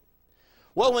dog with him.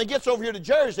 Well, when he gets over here to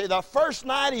Jersey, the first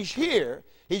night he's here,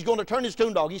 he's going to turn his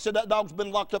coon dog. He said, that dog's been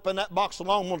locked up in that box so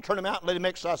long, I'm going to turn him out and let him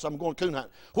exercise, so I'm going coon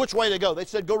hunting. Which way to go? They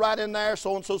said, go right in there,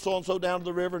 so-and-so, down to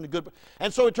the river.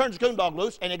 And so he turns his coon dog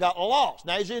loose, and he got lost.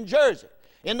 Now he's in Jersey.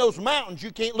 In those mountains,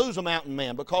 you can't lose a mountain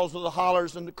man because of the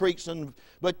hollers and the creeks,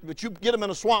 but you get them in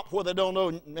a swamp where they don't know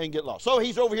and get lost. So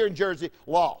he's over here in Jersey,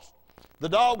 lost. The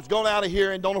dog's gone out of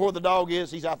here and don't know where the dog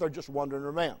is. He's out there just wandering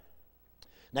around.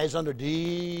 Now he's under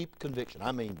deep conviction.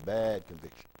 I mean bad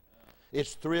conviction.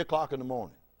 It's 3 o'clock in the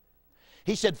morning.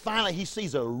 He said finally he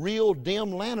sees a real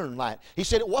dim lantern light. He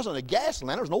said it wasn't a gas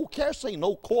lantern. It was no kerosene,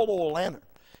 no coal oil lantern.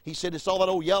 He said he saw that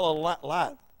old yellow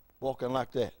light walking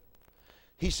like that.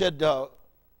 He said,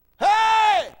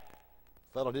 hey!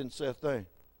 The fellow didn't say a thing.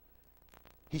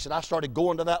 He said, I started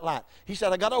going to that light. He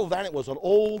said, I got over there, and it was an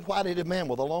old white-headed man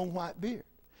with a long white beard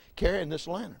carrying this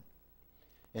lantern.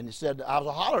 And he said, I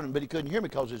was hollering, but he couldn't hear me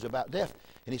because he was about deaf.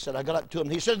 And he said, I got up to him,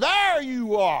 and he said, there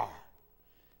you are.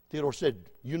 Theodore said,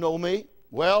 you know me?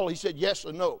 Well, he said, yes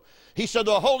and no. He said,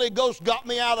 the Holy Ghost got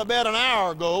me out of bed an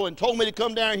hour ago and told me to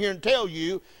come down here and tell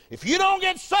you, if you don't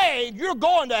get saved, you're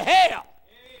going to hell.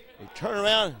 He turned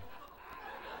around.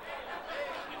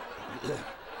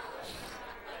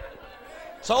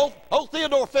 So old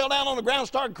Theodore fell down on the ground and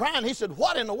started crying. He said,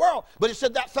 what in the world? But he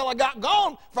said, that fella got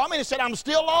gone from me. He said, I'm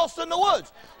still lost in the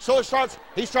woods. So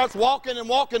he starts walking and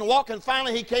walking and walking.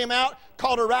 Finally, he came out,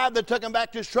 caught a ride that took him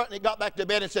back to his truck, and he got back to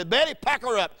bed and said, Betty, pack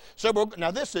her up. So now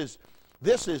this is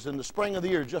in the spring of the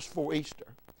year just before Easter.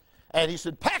 And he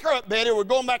said, pack her up, Betty. We're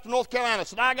going back to North Carolina. I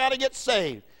said, I got to get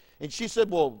saved. And she said,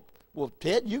 well,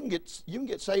 Ted, you can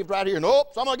get saved right here. Nope,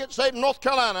 so I'm going to get saved in North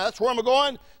Carolina. That's where I'm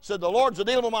going. Said, the Lord's a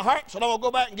dealing with my heart, so I'm going to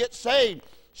go back and get saved.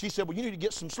 She said, well, you need to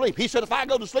get some sleep. He said, if I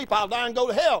go to sleep, I'll die and go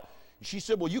to hell. She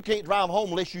said, well, you can't drive home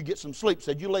unless you get some sleep.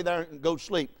 Said, you lay there and go to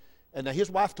sleep. And now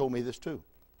his wife told me this too.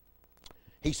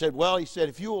 He said, well,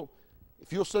 if you'll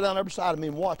sit down every side of me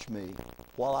and watch me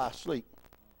while I sleep.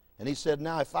 And he said,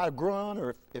 now, if I grunt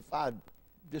or if I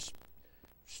just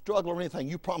struggle or anything,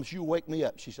 you promise you'll wake me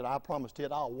up. She said, I promise,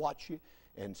 Ted, I'll watch you.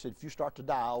 And said, if you start to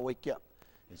die, I'll wake you up.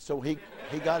 And so he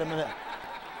got him a nap.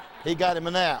 He got him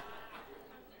a nap.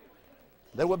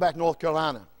 They went back to North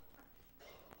Carolina.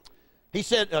 He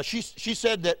said, she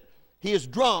said that he is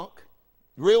drunk,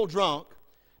 real drunk,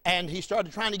 and he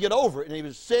started trying to get over it. And he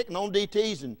was sick and on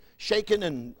DTs and shaking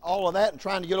and all of that and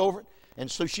trying to get over it. And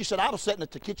so she said, I was sitting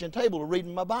at the kitchen table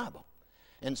reading my Bible.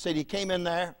 And said he came in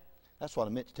there. That's what I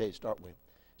meant to tell you to start with.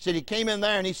 Said he came in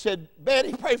there and he said,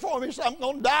 Betty, pray for me. He said, I'm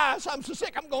going to die. I'm so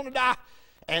sick, I'm going to die.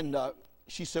 And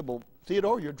she said, well,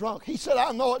 Theodore, you're drunk. He said,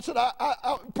 I know it. Said,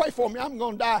 I pray for me. I'm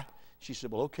going to die. She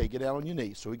said, well, okay, get down on your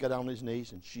knees. So he got down on his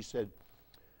knees, and she said,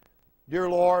 dear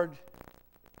Lord,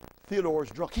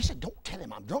 Theodore's drunk. He said, don't tell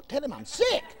him I'm drunk. Tell him I'm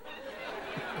sick.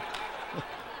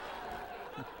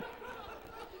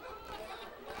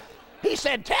 He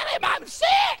said, tell him I'm sick.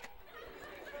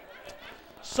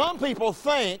 Some people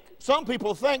think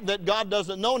that God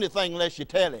doesn't know anything unless you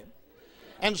tell him.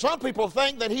 And some people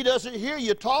think that he doesn't hear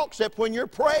you talk except when you're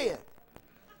praying.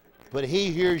 But he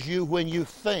hears you when you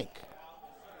think.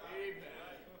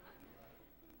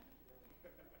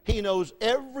 He knows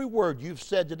every word you've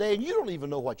said today, and you don't even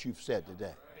know what you've said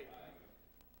today.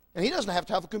 And he doesn't have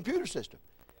to have a computer system.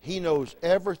 He knows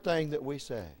everything that we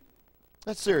say.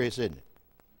 That's serious, isn't it?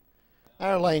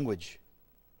 Our language.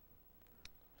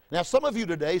 Now, some of you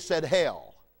today said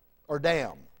hell or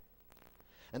damn.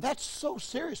 And that's so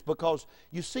serious because,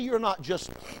 you see, you're not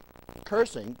just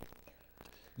cursing.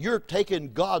 You're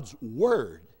taking God's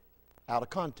word out of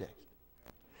context.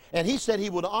 And he said he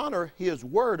would honor his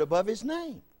word above his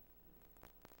name.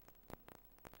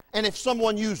 And if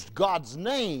someone used God's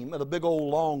name in a big old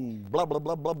long blah, blah,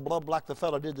 blah, blah, blah, like the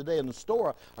fellow did today in the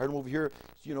store, I heard him over here,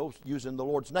 using the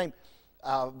Lord's name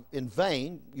in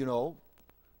vain,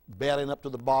 bailing up to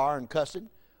the bar and cussing.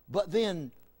 But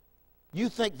then you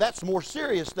think that's more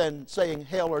serious than saying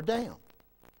hell or damn,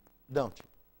 don't you?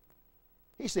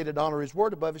 He said he'd honor his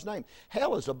word above his name.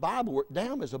 Hell is a Bible word.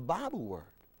 Damn is a Bible word.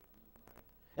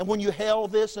 And when you hell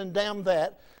this and damn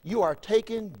that, you are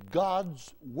taking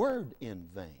God's word in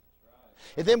vain.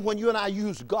 And then when you and I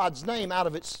use God's name out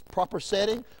of its proper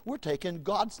setting, we're taking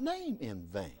God's name in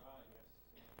vain.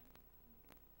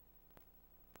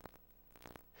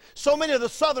 So many of the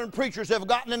southern preachers have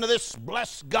gotten into this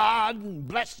bless God,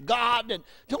 and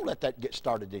don't let that get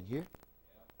started in here.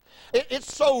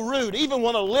 It's so rude. Even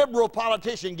when a liberal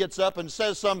politician gets up and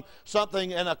says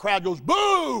something and a crowd goes,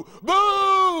 boo,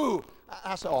 boo.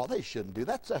 I say, oh, they shouldn't do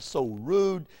that. That's so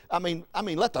rude. I mean,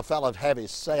 let the fellow have his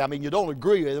say. You don't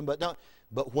agree with him, but no.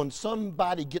 But when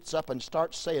somebody gets up and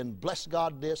starts saying, bless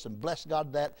God this and bless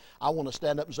God that, I want to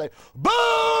stand up and say, boo,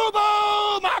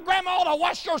 boo, my grandma ought to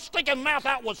wash your stinking mouth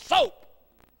out with soap.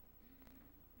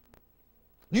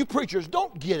 You preachers,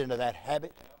 don't get into that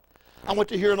habit. I went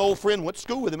to hear an old friend, went to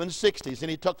school with him in the 60s, and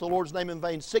he took the Lord's name in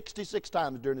vain 66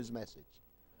 times during his message.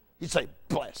 He'd say,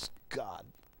 bless God.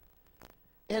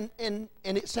 And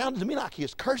it sounded to me like he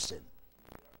was cursing.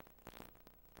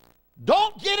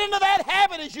 Don't get into that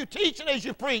habit as you teach and as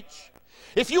you preach.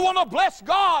 If you want to bless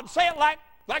God, say it like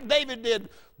David did.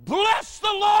 Bless the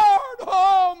Lord,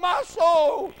 oh my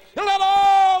soul, and let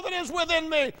all that is within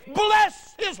me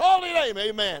bless his holy name.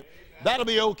 Amen. That'll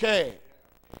be okay.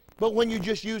 But when you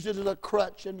just use it as a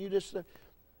crutch and you just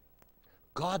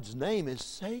God's name is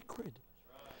sacred.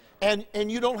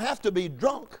 And you don't have to be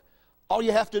drunk. All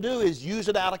you have to do is use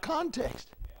it out of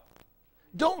context.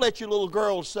 Don't let your little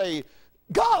girls say,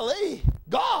 golly,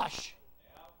 gosh.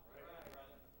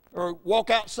 Or walk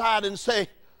outside and say,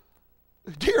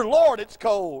 dear Lord, it's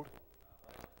cold.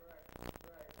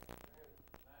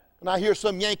 And I hear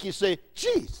some Yankees say,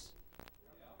 jeez.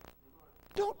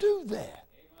 Don't do that.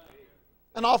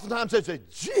 And oftentimes they say,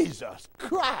 Jesus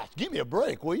Christ, give me a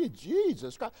break, will you?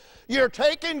 Jesus Christ. You're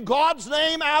taking God's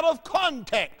name out of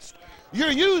context.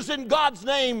 You're using God's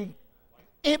name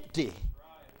empty,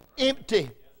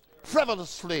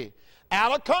 frivolously.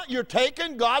 You're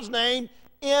taking God's name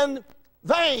in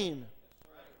vain.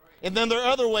 And then there are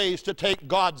other ways to take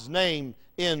God's name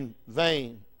in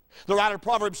vain. The writer of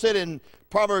Proverbs said in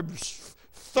Proverbs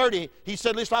 30, he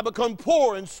said, lest I become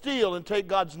poor and steal and take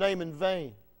God's name in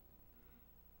vain.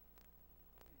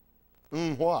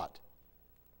 What?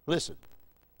 Listen,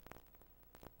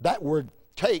 that word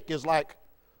take is like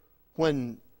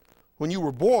when you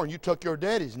were born, you took your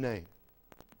daddy's name.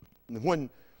 And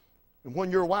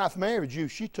when your wife married you,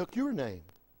 she took your name.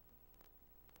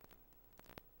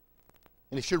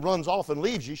 And if she runs off and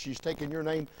leaves you, she's taking your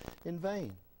name in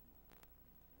vain.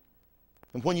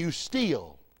 And when you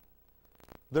steal,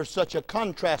 there's such a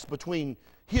contrast between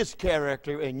his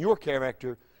character and your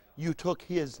character. You took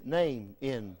his name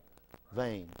in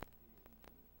vain.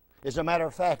 As a matter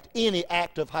of fact, any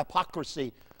act of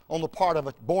hypocrisy on the part of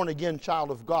a born-again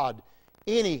child of God,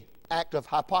 any act of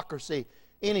hypocrisy,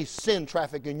 any sin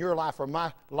traffic in your life or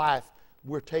my life,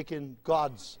 we're taking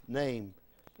God's name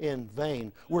in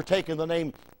vain. We're taking the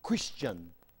name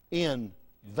Christian in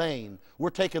vain. We're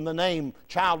taking the name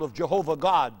child of Jehovah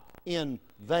God in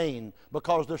vain,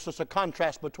 because there's such a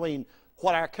contrast between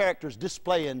what our character's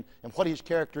displaying and what his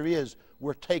character is.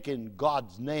 We're taking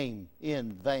God's name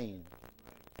in vain.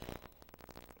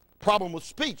 Problem with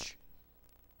speech.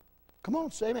 Come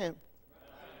on, say amen.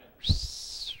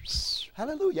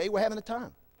 Hallelujah. We're having a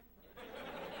time.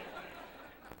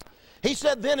 He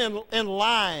said then in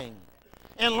lying,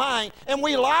 and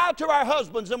we lie to our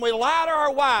husbands, and we lie to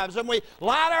our wives, and we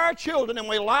lie to our children, and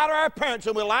we lie to our parents,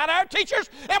 and we lie to our teachers,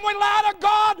 and we lie to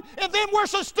God, and then we're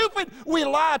so stupid we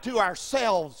lie to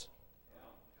ourselves.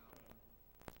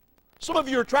 Some of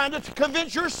you are trying to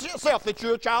convince yourself that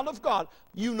you're a child of God.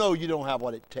 You know you don't have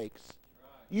what it takes.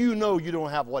 You know you don't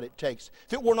have what it takes.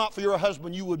 If it were not for your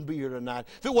husband, you wouldn't be here tonight.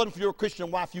 If it wasn't for your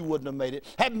Christian wife, you wouldn't have made it.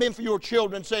 Hadn't been for your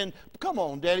children saying, come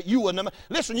on, Daddy, you wouldn't have.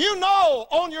 Listen, you know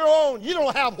on your own you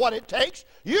don't have what it takes.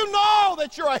 You know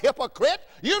that you're a hypocrite.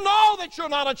 You know that you're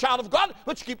not a child of God.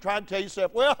 But you keep trying to tell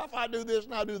yourself, well, if I do this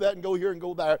and I do that and go here and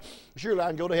go there, surely I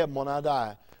can go to heaven when I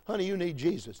die. Honey, you need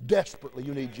Jesus. Desperately,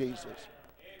 you need Jesus.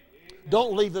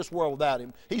 Don't leave this world without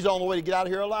Him. He's the only way to get out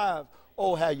of here alive.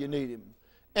 Oh, how you need Him.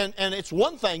 And it's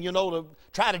one thing, you know, to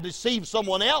try to deceive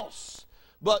someone else.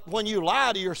 But when you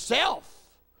lie to yourself,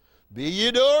 be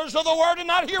ye doers of the word and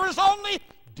not hearers only,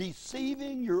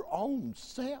 deceiving your own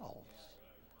selves.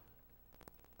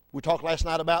 We talked last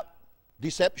night about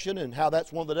deception and how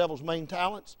that's one of the devil's main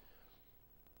talents.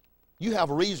 You have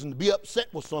a reason to be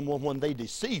upset with someone when they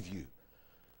deceive you.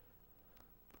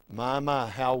 My,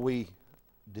 how we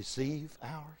deceive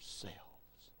ourselves.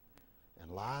 And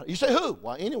lie. You say who?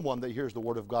 Well, anyone that hears the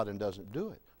word of God and doesn't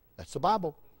do it. That's the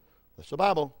Bible. That's the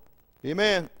Bible.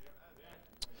 Amen.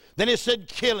 Then it said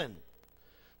killing.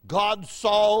 God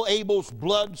saw Abel's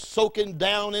blood soaking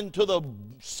down into the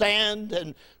sand,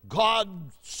 and God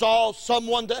saw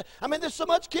someone there's so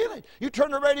much killing. You turn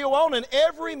the radio on and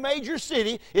every major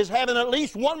city is having at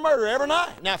least one murder every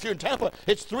night. Now if you're in Tampa,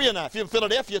 it's 3 a night. If you're in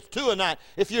Philadelphia, it's 2 a night.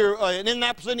 If you're in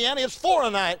Indianapolis, Indiana, it's 4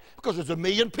 a night, because there's 1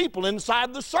 million people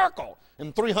inside the circle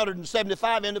in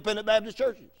 375 independent Baptist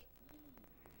churches.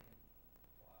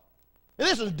 And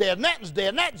this is dead, and that is dead,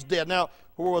 and that's dead. Now,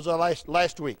 where was I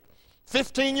last week?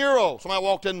 15-year-old. Somebody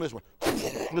walked in this one.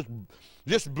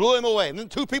 Just blew him away. And then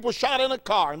 2 people shot in a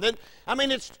car. And then,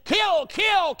 it's kill,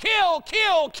 kill, kill,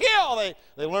 kill, kill.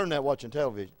 They learned that watching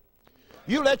television.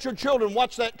 You let your children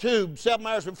watch that tube 7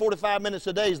 hours and 45 minutes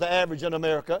a day is the average in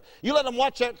America. You let them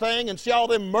watch that thing and see all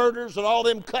them murders and all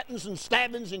them cuttings and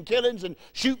stabbings and killings and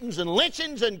shootings and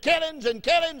lynchings and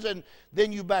killings, and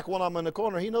then you back one of them in the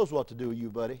corner. He knows what to do with you,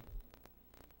 buddy.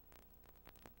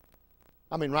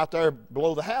 Right there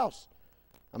below the house.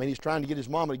 He's trying to get his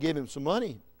mama to give him some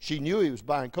money. She knew he was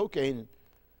buying cocaine, and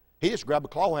he just grabbed a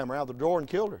claw hammer out of the drawer and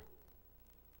killed her.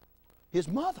 His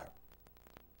mother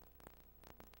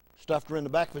stuffed her in the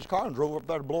back of his car and drove up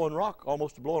there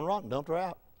almost to blowing rock, and dumped her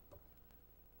out.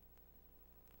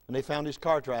 And they found his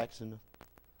car tracks, and the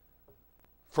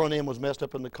front end was messed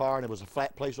up in the car, and there was a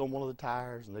flat place on one of the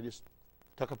tires, and they just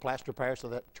took a plaster Paris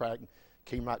of that track and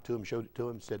came right to him, showed it to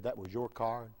him, and said, that was your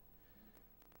car.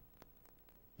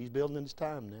 He's building his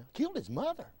time now. Killed his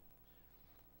mother.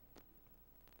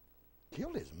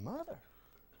 Killed his mother.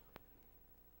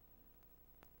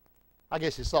 I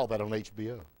guess he saw that on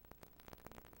HBO.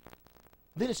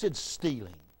 Then it said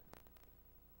stealing.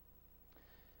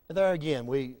 And there again,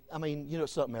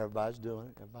 it's something everybody's doing.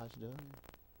 Everybody's doing it.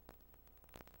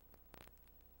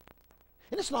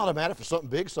 And it's not a matter for something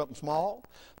big, something small.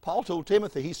 Paul told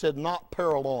Timothy, he said, not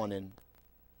paraloning.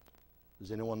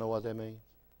 Does anyone know what that means?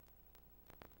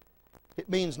 It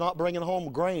means not bringing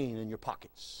home grain in your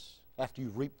pockets after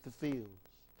you've reaped the fields.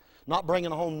 Not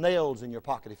bringing home nails in your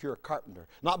pocket if you're a carpenter.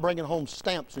 Not bringing home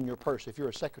stamps in your purse if you're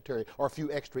a secretary, or a few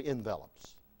extra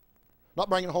envelopes. Not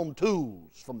bringing home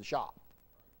tools from the shop.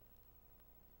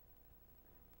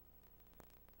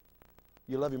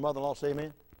 You love your mother-in-law, say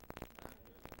amen?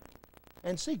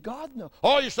 And see, God knows.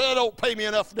 Oh, you say, don't pay me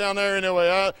enough down there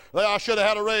anyway. I should have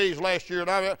had a raise last year.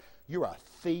 You're a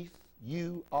thief.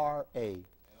 You are a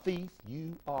thief.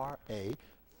 You are a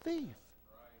thief.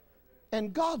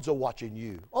 And God's watching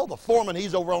you. Oh, the foreman,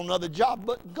 he's over on another job,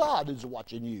 but God is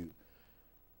watching you.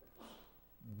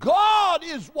 God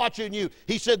is watching you.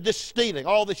 He said this stealing,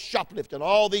 all this shoplifting,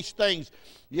 all these things.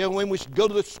 You know, when we go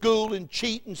to the school and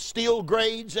cheat and steal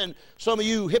grades, and some of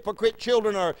you hypocrite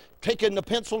children are taking the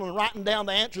pencil and writing down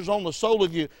the answers on the sole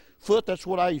of your foot. That's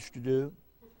what I used to do.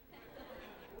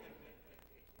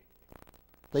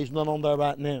 There's none on there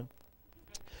right now.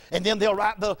 And then they'll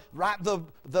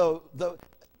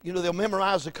they'll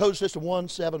memorize the code system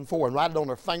 174 and write it on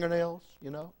their fingernails,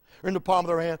 or in the palm of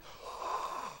their hand.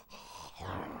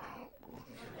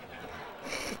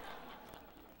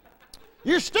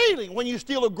 You're stealing when you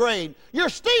steal a grain. You're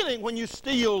stealing when you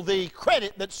steal the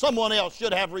credit that someone else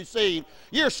should have received.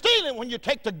 You're stealing when you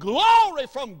take the glory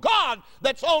from God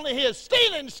that's only His.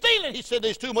 Stealing, stealing. He said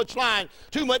there's too much lying,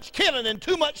 too much killing, and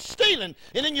too much stealing.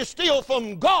 And then you steal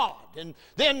from God. And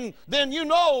then you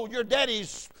know your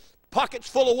daddy's pockets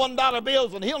full of $1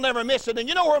 bills and he'll never miss it. And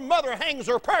you know where mother hangs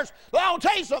her purse. Well, I'll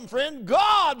tell you something, friend.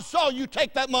 God saw you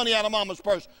take that money out of mama's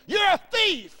purse. You're a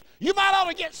thief. You might ought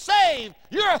to get saved.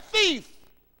 You're a thief.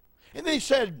 And then he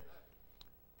said,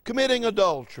 committing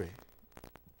adultery.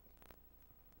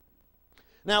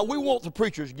 Now, we want the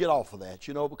preachers to get off of that,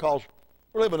 you know, because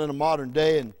we're living in a modern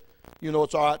day and, you know,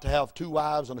 it's all right to have 2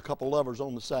 wives and a couple lovers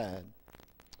on the side.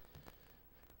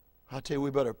 I tell you, we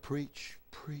better preach,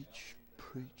 preach,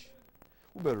 preach.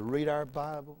 We better read our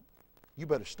Bible. You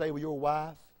better stay with your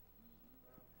wife.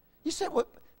 You said, well,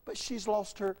 but she's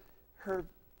lost her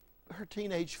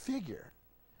teenage figure.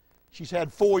 She's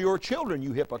had 4 of your children,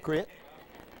 you hypocrite.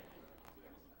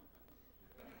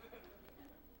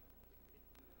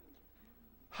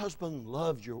 Husband,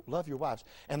 love your wives,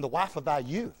 and the wife of thy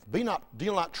youth.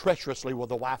 Deal not treacherously with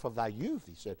the wife of thy youth.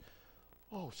 He said,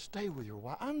 oh, stay with your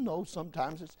wife. I know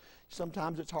sometimes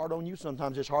it's hard on you,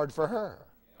 sometimes it's hard for her.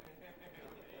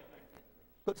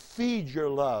 But feed your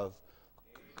love.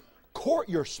 Court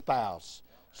your spouse.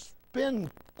 Spend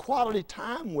quality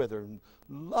time with her and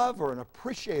love her and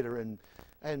appreciate her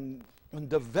and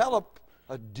develop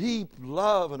a deep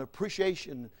love and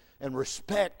appreciation and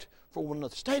respect for one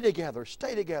another. Stay together,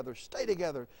 stay together, stay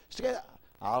together, stay together.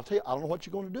 I'll tell you, I don't know what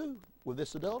you're going to do with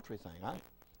this adultery thing.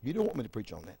 You don't want me to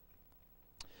preach on that.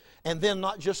 And then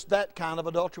not just that kind of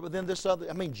adultery, but then this other.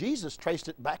 I mean, Jesus traced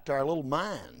it back to our little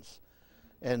minds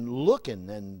and looking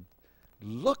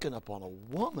upon a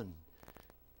woman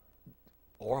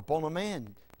or upon a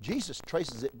man. Jesus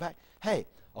traces it back. Hey,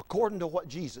 according to what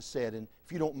Jesus said, and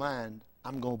if you don't mind,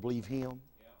 I'm going to believe Him.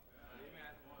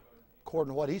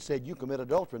 According to what He said, you commit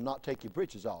adultery and not take your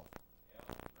breeches off.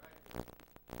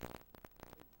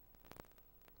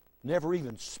 Never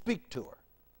even speak to her.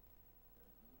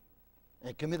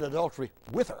 And commit adultery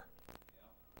with her.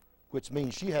 Which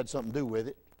means she had something to do with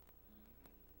it.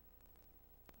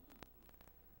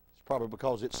 It's probably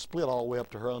because it's split all the way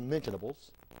up to her unmentionables.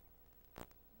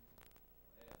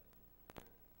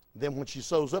 Then when she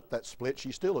sews up that split,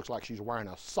 she still looks like she's wearing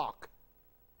a sock.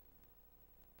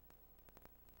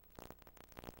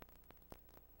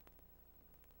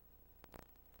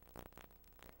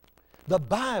 The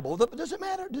Bible, does it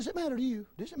matter? Does it matter to you?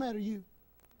 Does it matter to you?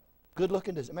 Good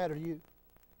looking, does it matter to you?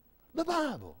 The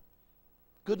Bible.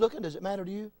 Good looking, does it matter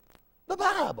to you? The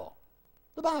Bible.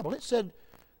 The Bible. It said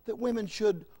that women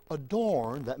should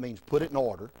adorn, that means put it in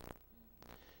order,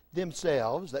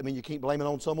 themselves, that means you can't blame it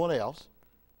on someone else.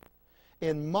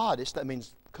 In modest, that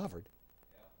means covered.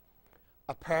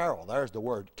 Apparel, there's the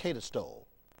word, katasto.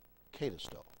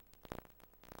 Katasto.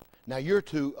 Now you're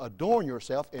to adorn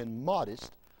yourself in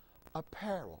modest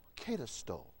apparel.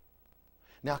 Katasto.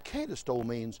 Now katasto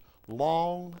means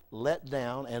long, let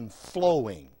down, and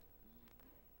flowing.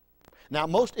 Now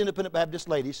most independent Baptist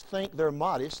ladies think they're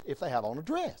modest if they have on a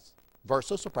dress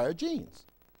versus a pair of jeans.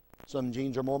 Some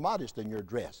jeans are more modest than your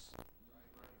dress.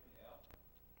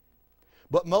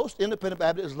 But most independent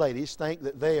Baptist ladies think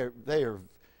that they've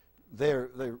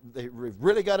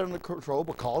really got it under control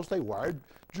because they wear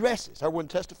dresses. Everyone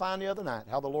testifying the other night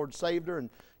how the Lord saved her and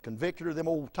convicted her of them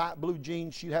old tight blue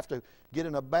jeans. She'd have to get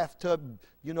in a bathtub,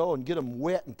 you know, and get them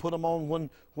wet and put them on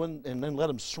and then let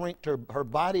them shrink to her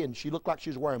body, and she looked like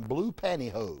she was wearing blue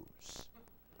pantyhose.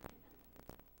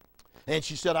 And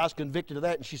she said, I was convicted of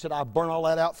that, and she said, I burned all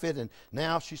that outfit, and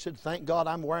now she said, thank God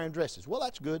I'm wearing dresses. Well,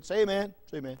 that's good. Say amen.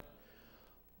 Say amen.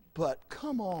 But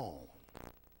come on.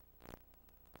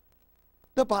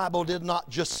 The Bible did not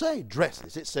just say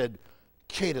dresses. It said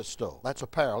katasto. That's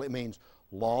apparel. It means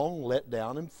long, let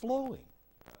down, and flowing.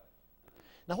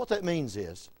 Now what that means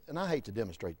is, and I hate to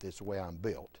demonstrate this the way I'm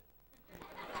built.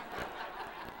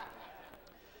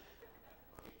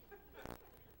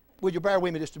 Would you bear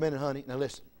with me just a minute, honey? Now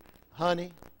listen.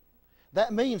 Honey,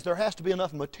 that means there has to be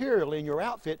enough material in your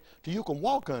outfit till you can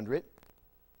walk under it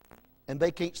and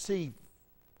they can't see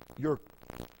your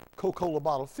Coca-Cola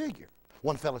bottle figure.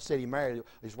 One fella said he married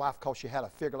his wife because she had a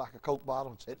figure like a Coke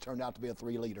bottle, and said it turned out to be a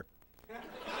 3-liter.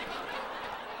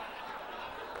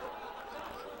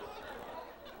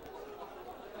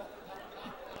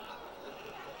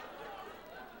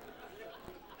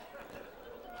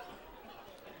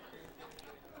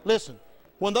 Listen,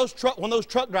 when those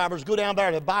truck drivers go down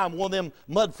there to buy them one of them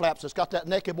mud flaps that's got that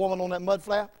naked woman on that mud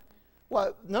flap,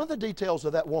 well, none of the details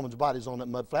of that woman's body is on that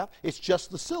mud flap. It's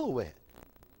just the silhouette.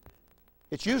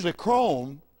 It's usually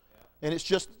chrome And it's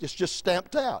just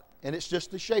stamped out. And it's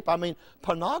just the shape. I mean,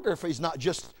 pornography is not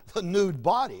just the nude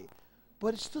body,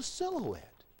 but it's the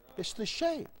silhouette. It's the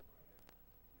shape.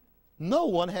 No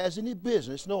one has any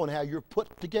business knowing how you're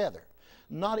put together.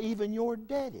 Not even your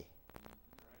daddy.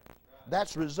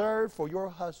 That's reserved for your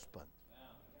husband.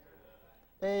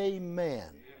 Amen.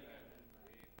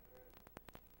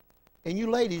 And you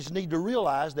ladies need to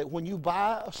realize that when you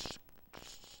buy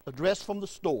a dress from the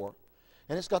store,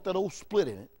 and it's got that old split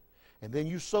in it, and then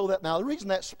you sew that. Now, the reason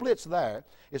that split's there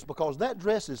is because that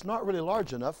dress is not really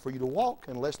large enough for you to walk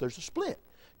unless there's a split.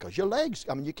 Because your legs,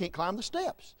 I mean, you can't climb the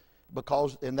steps.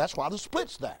 And that's why the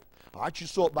split's there. All right, you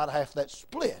sew about half that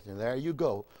split, and there you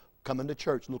go. Coming to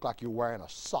church, look like you're wearing a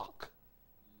sock.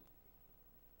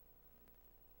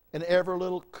 And every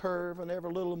little curve and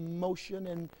every little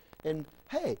motion, and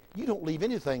hey, you don't leave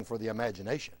anything for the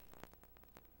imagination.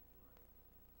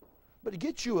 But to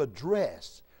get you a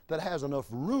dress that has enough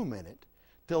room in it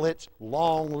till it's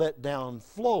long, let down,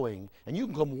 flowing, and you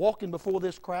can come walking before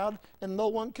this crowd and no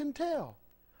one can tell.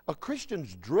 A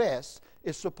Christian's dress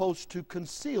is supposed to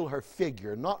conceal her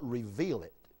figure, not reveal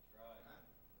it.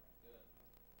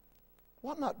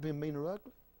 What, not being mean or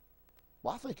ugly?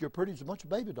 Well, I think you're pretty as a bunch of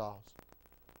baby dolls.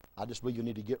 I just believe you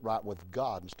need to get right with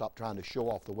God and stop trying to show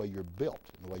off the way you're built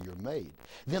and the way you're made.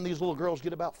 Then these little girls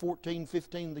get about 14,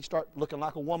 15, they start looking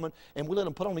like a woman, and we let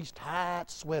them put on these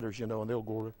tight sweaters, you know, and they'll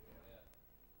go,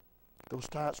 those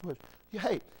tight sweaters.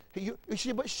 Hey,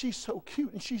 but she's so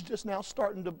cute, and she's just now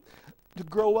starting to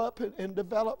grow up and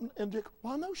develop.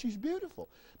 Well, I know she's beautiful.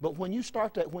 But when you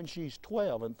start that when she's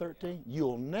 12 and 13,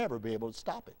 you'll never be able to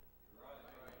stop it.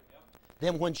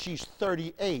 Then when she's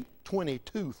 38,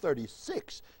 22,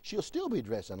 36, she'll still be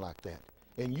dressing like that.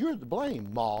 And you're to blame,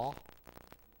 Ma.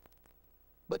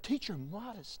 But teach her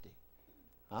modesty.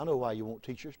 I know why you won't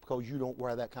teach her, because you don't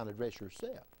wear that kind of dress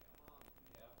yourself.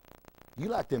 You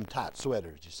like them tight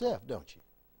sweaters yourself, don't you?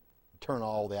 Turn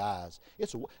all the eyes.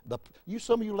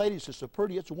 Some of you ladies are so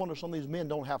pretty, it's a wonder some of these men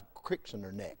don't have cricks in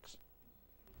their necks.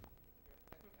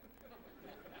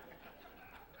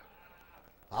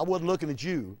 I wasn't looking at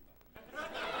you.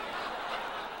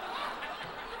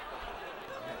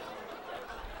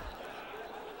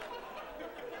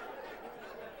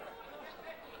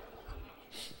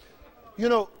 You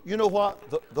know what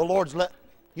the Lord's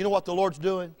you know what the Lord's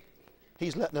doing?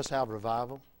 He's letting us have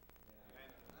revival.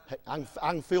 Hey,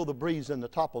 I can feel the breeze in the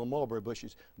top of the mulberry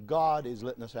bushes. God is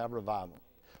letting us have revival.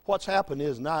 What's happened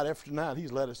is night after night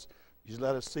He's let us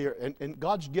see her, and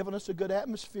God's given us a good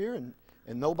atmosphere, and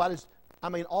nobody's. I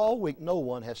mean, all week no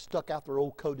one has stuck out their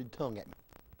old coated tongue at me.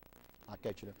 I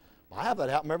catch you. I have that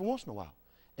happen every once in a while,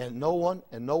 and no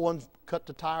one's cut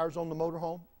the tires on the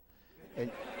motorhome, and.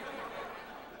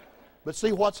 But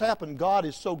see what's happened, God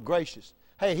is so gracious.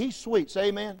 Hey, He's sweet, say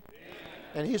amen? Amen.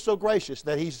 And He's so gracious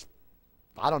that He's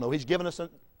given us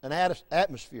an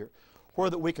atmosphere where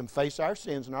that we can face our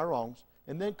sins and our wrongs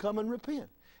and then come and repent.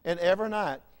 And every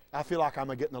night, I feel like I'm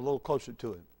getting a little closer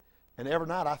to Him. And every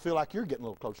night, I feel like you're getting a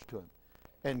little closer to Him.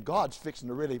 And God's fixing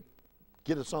to really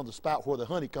get us on the spout where the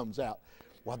honey comes out.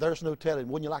 Well, there's no telling.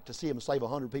 Wouldn't you like to see Him save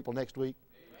 100 people next week?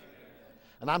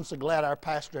 And I'm so glad our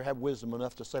pastor had wisdom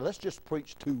enough to say, let's just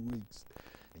preach 2 weeks.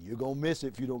 And you're going to miss it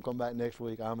if you don't come back next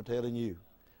week, I'm telling you.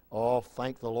 Oh,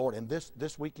 thank the Lord. And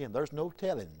this weekend, there's no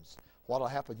tellings what will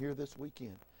happen here this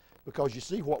weekend. Because you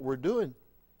see what we're doing.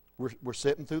 We're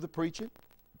sitting through the preaching.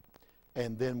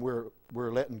 And then we're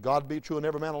letting God be true and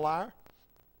every man a liar.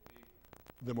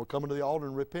 Then we're coming to the altar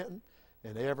and repenting.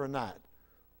 And every night,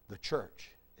 the church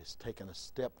is taking a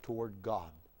step toward God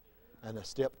and a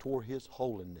step toward His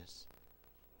holiness.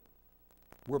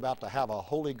 We're about to have a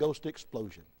Holy Ghost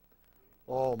explosion.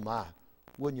 Oh my,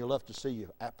 wouldn't you love to see your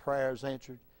prayers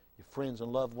answered, your friends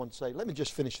and loved ones saved? Let me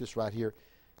just finish this right here.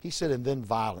 He said, and then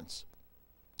violence.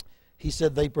 He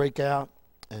said, they break out,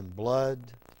 and blood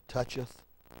toucheth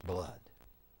blood.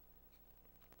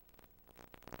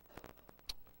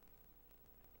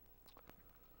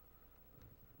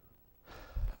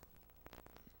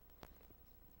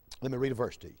 Let me read a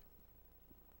verse to you.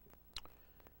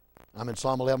 I'm in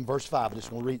Psalm 11, verse 5. I'm just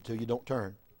going to read it to you. Don't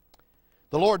turn.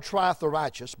 The Lord trieth the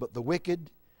righteous, but the wicked,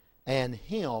 and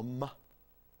him,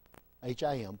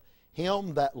 H-I-M,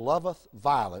 him that loveth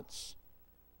violence,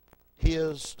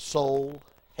 his soul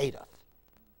hateth.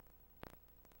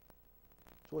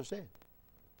 That's what it said.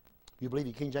 You believe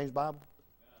the King James Bible?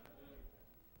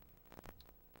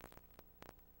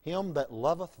 Him that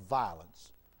loveth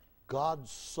violence, God's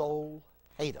soul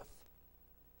hateth.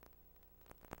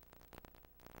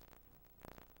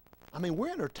 I mean, we're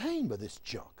entertained by this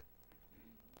junk.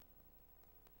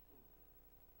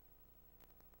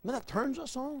 I mean, that turns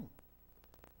us on.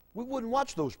 We wouldn't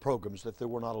watch those programs if there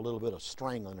were not a little bit of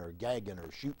strangling or gagging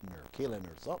or shooting or killing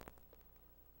or something.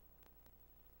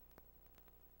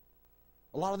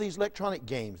 A lot of these electronic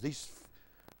games,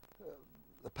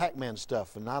 the Pac-Man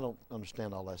stuff, and I don't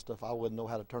understand all that stuff. I wouldn't know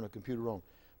how to turn a computer on.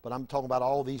 But I'm talking about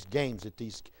all these games that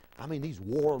these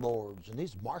warlords and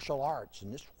these martial arts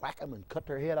and this whack them and cut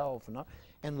their head off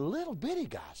and little bitty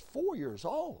guys, 4 years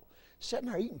old, sitting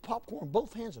there eating popcorn with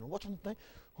both hands and watching the thing.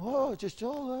 Oh, just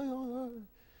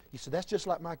You said, that's just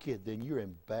like my kid. Then you're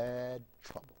in bad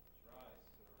trouble.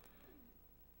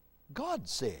 God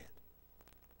said.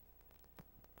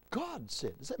 God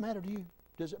said. Does that matter to you?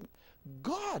 Does it?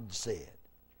 God said.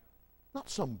 Not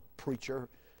some preacher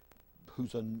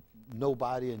who's a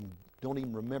nobody and don't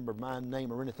even remember my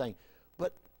name or anything.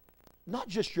 But not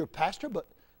just your pastor, but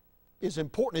as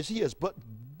important as he is, but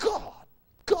God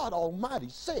Almighty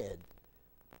said,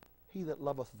 he that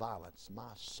loveth violence, my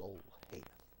soul hateth.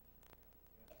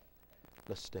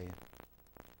 Let's stand.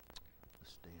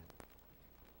 Let's stand.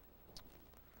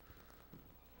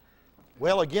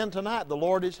 Well, again tonight, the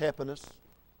Lord is helping us.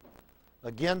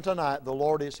 Again tonight, the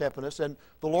Lord is helping us, and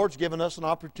the Lord's given us an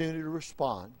opportunity to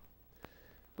respond.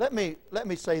 Let me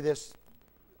say this,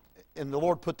 and the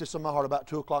Lord put this in my heart about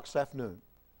 2 o'clock this afternoon.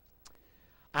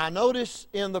 I notice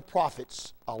in the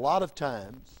prophets, a lot of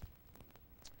times,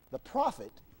 the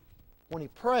prophet, when he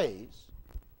prays,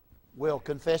 will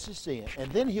confess his sin,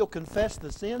 and then he'll confess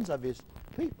the sins of his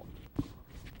people,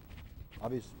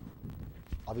 of his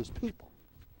people,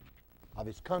 of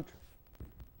his country.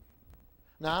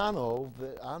 Now I know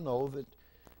that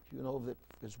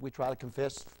as we try to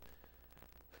confess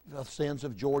the sins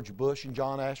of George Bush and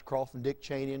John Ashcroft and Dick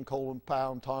Cheney and Colin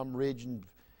Powell and Tom Ridge and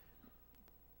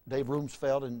Dave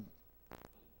Rumsfeld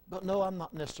but no, I'm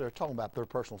not necessarily talking about their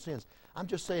personal sins. I'm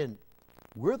just saying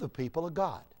we're the people of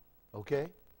God, okay?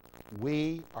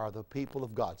 We are the people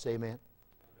of God. Say amen.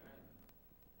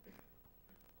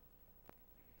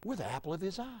 We're the apple of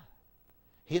his eye.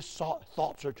 His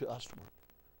thoughts are to us.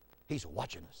 He's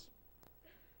watching us.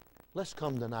 Let's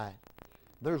come tonight.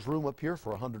 There's room up here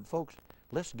for 100 folks.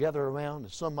 Let's gather around,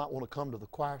 and some might want to come to the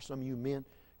choir. Some of you men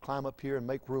climb up here and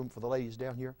make room for the ladies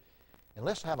down here. And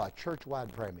let's have a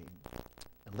church-wide prayer meeting.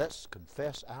 And let's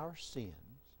confess our sins.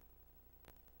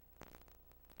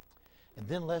 And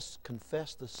then let's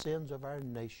confess the sins of our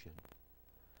nation.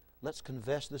 Let's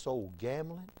confess this old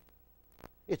gambling.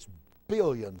 It's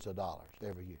billions of dollars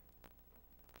every year.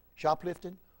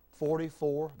 Shoplifting,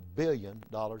 $44 billion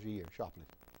a year,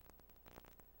 shoplifting.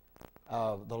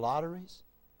 The lotteries.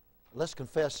 Let's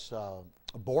confess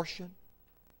abortion.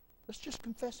 Let's just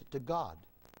confess it to God.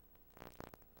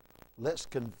 Let's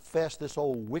confess this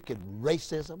old wicked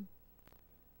racism.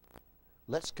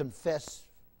 Let's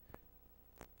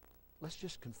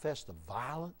just confess the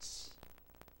violence,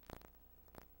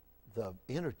 the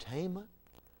entertainment,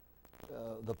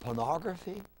 the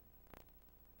pornography,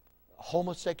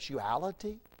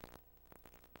 homosexuality.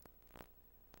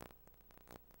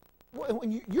 Well,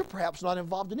 you're perhaps not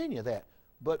involved in any of that,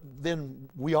 but then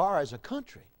we are as a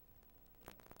country.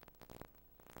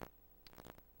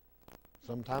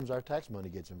 Sometimes our tax money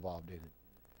gets involved in it.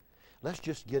 Let's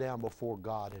just get down before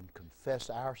God and confess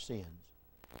our sins.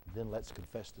 Then let's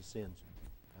confess the sins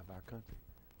of our country.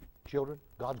 Children,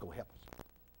 God's going to help us.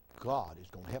 God is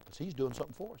going to help us. He's doing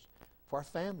something for us, for our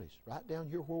families, right down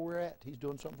here where we're at. He's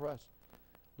doing something for us.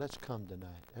 Let's come tonight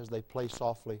as they play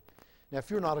softly. Now, if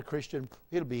you're not a Christian,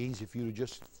 it'll be easy for you to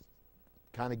just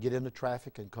kind of get into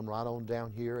traffic and come right on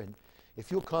down here. And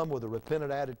if you'll come with a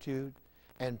repentant attitude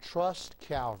and trust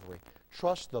Calvary,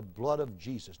 trust the blood of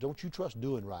Jesus. Don't you trust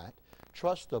doing right.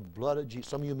 Trust the blood of Jesus.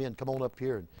 Some of you men, come on up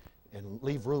here and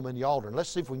leave room in the altar. And let's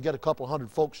see if we can get a couple hundred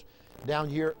folks down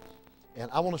here. And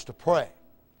I want us to pray.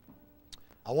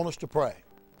 I want us to pray.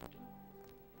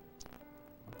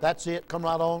 That's it. Come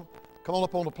right on. Come on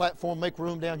up on the platform. Make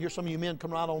room down here. Some of you men,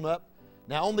 come right on up.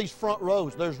 Now, on these front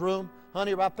rows, there's room.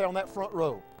 Honey, right there on that front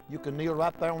row. You can kneel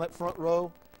right there on that front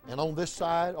row. And on this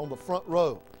side, on the front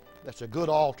row, that's a good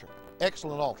altar.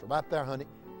 Excellent altar. Right there, honey.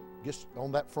 Just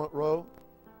on that front row.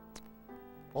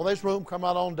 On this room, come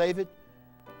right on, David.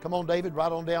 Come on, David,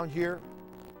 right on down here.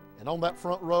 And on that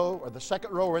front row, or the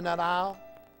second row, or in that aisle,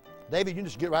 David, you can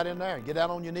just get right in there and get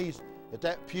down on your knees at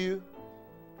that pew.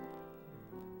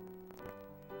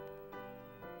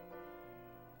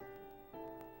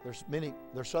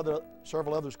 There's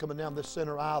several others coming down this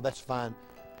center aisle. That's fine.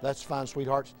 That's fine,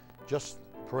 sweethearts. Just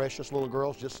precious little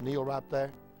girls, just kneel right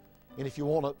there. And if you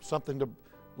want something to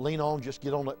lean on, just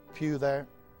get on that pew there.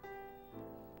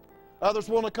 Others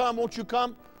want to come, won't you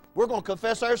come? We're going to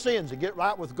confess our sins and get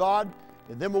right with God,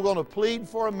 and then we're going to plead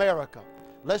for America.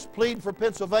 Let's plead for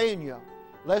Pennsylvania.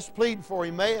 Let's plead for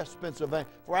Emmaus, Pennsylvania,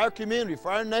 for our community,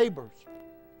 for our neighbors.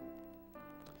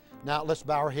 Now, let's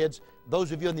bow our heads.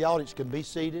 Those of you in the audience can be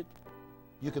seated.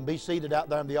 You can be seated out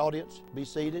there in the audience. Be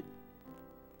seated.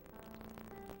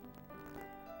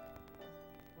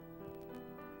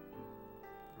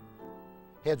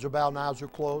 Heads are bowed and eyes are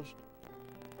closed.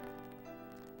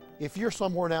 If you're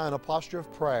somewhere now in a posture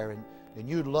of prayer and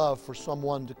you'd love for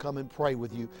someone to come and pray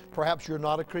with you, perhaps you're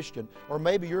not a Christian, or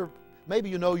maybe you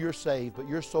know you're saved, but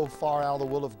you're so far out of the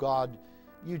will of God,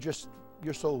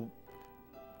 you're so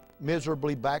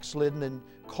miserably backslidden and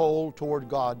cold toward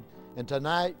God, and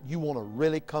tonight you want to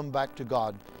really come back to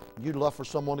God. You'd love for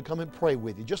someone to come and pray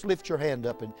with you. Just lift your hand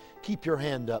up and keep your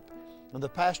hand up, and the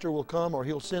pastor will come or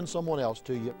he'll send someone else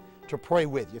to you to pray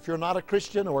with you. If you're not a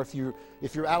Christian, or if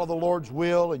you're out of the Lord's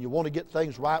will and you want to get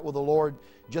things right with the Lord,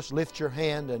 just lift your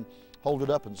hand and hold it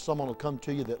up, and someone will come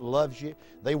to you that loves you.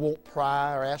 They won't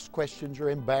pry or ask questions or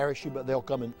embarrass you, but they'll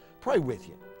come and pray with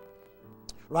you.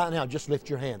 Right now, just lift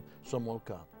your hand. Someone will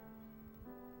come.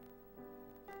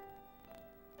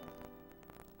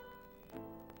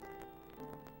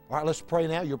 All right, let's pray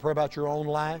now. You'll pray about your own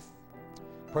life.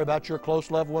 Pray about your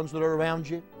close loved ones that are around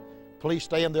you. Please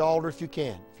stay in the altar if you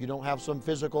can. If you don't have some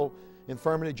physical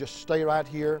infirmity, just stay right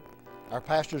here. Our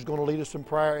pastor is going to lead us in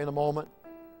prayer in a moment.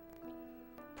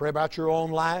 Pray about your own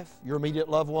life, your immediate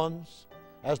loved ones,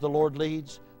 as the Lord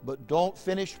leads. But don't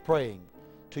finish praying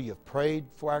till you've prayed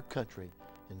for our country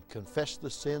and confessed the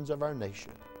sins of our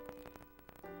nation.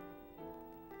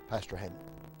 Pastor Hammond.